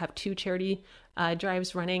 we will have 2 charity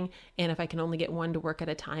drives running. And if I can only get one to work at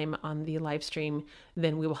a time on the live stream,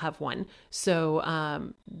 then we will have one. So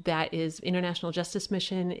that is International Justice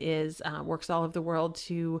Mission works all over the world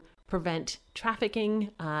to prevent trafficking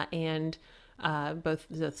and both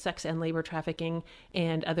the sex and labor trafficking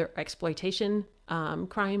and other exploitation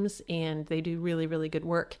crimes, and they do really, really good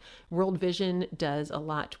work. World Vision does a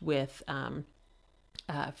lot with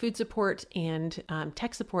food support and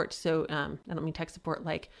tech support. So I don't mean tech support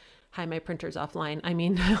like, hi, my printer's offline. I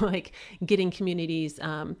mean like getting communities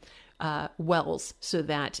wells, so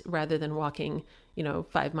that rather than walking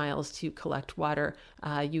 5 miles to collect water,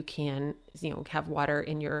 you can have water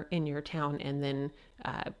in your town, and then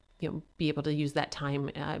be able to use that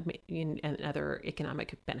time and other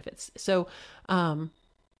economic benefits. So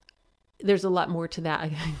there's a lot more to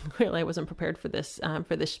that. Clearly, I wasn't prepared for this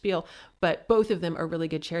spiel, but both of them are really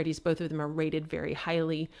good charities. Both of them are rated very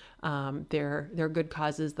highly. They're good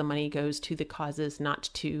causes. The money goes to the causes, not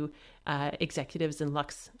to executives and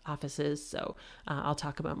Lux offices. So I'll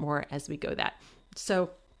talk about more as we go that.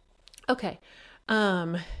 So, okay.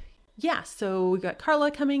 So we've got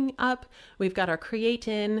Carla coming up. We've got our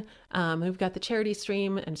Create-In. We've got the charity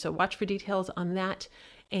stream. And so watch for details on that.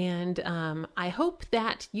 And I hope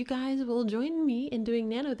that you guys will join me in doing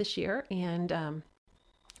Nano this year. And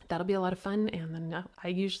that'll be a lot of fun. And then I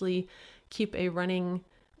usually keep a running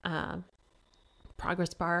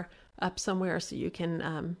progress bar up somewhere so you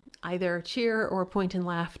can either cheer or point and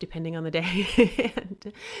laugh depending on the day.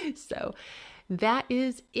 And so that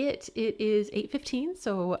is it. It is 8:15,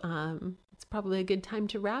 so it's probably a good time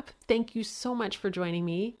to wrap. Thank you so much for joining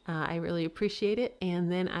me. I really appreciate it. And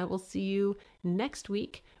then I will see you next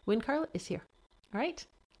week when Carla is here. All right,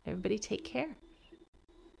 everybody take care.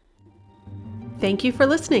 Thank you for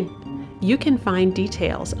listening. You can find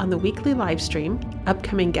details on the weekly live stream,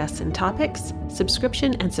 upcoming guests and topics,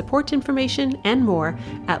 subscription and support information, and more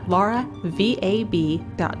at lauravab.com.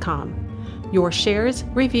 Your shares,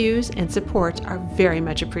 reviews, and support are very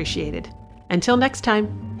much appreciated. Until next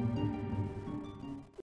time.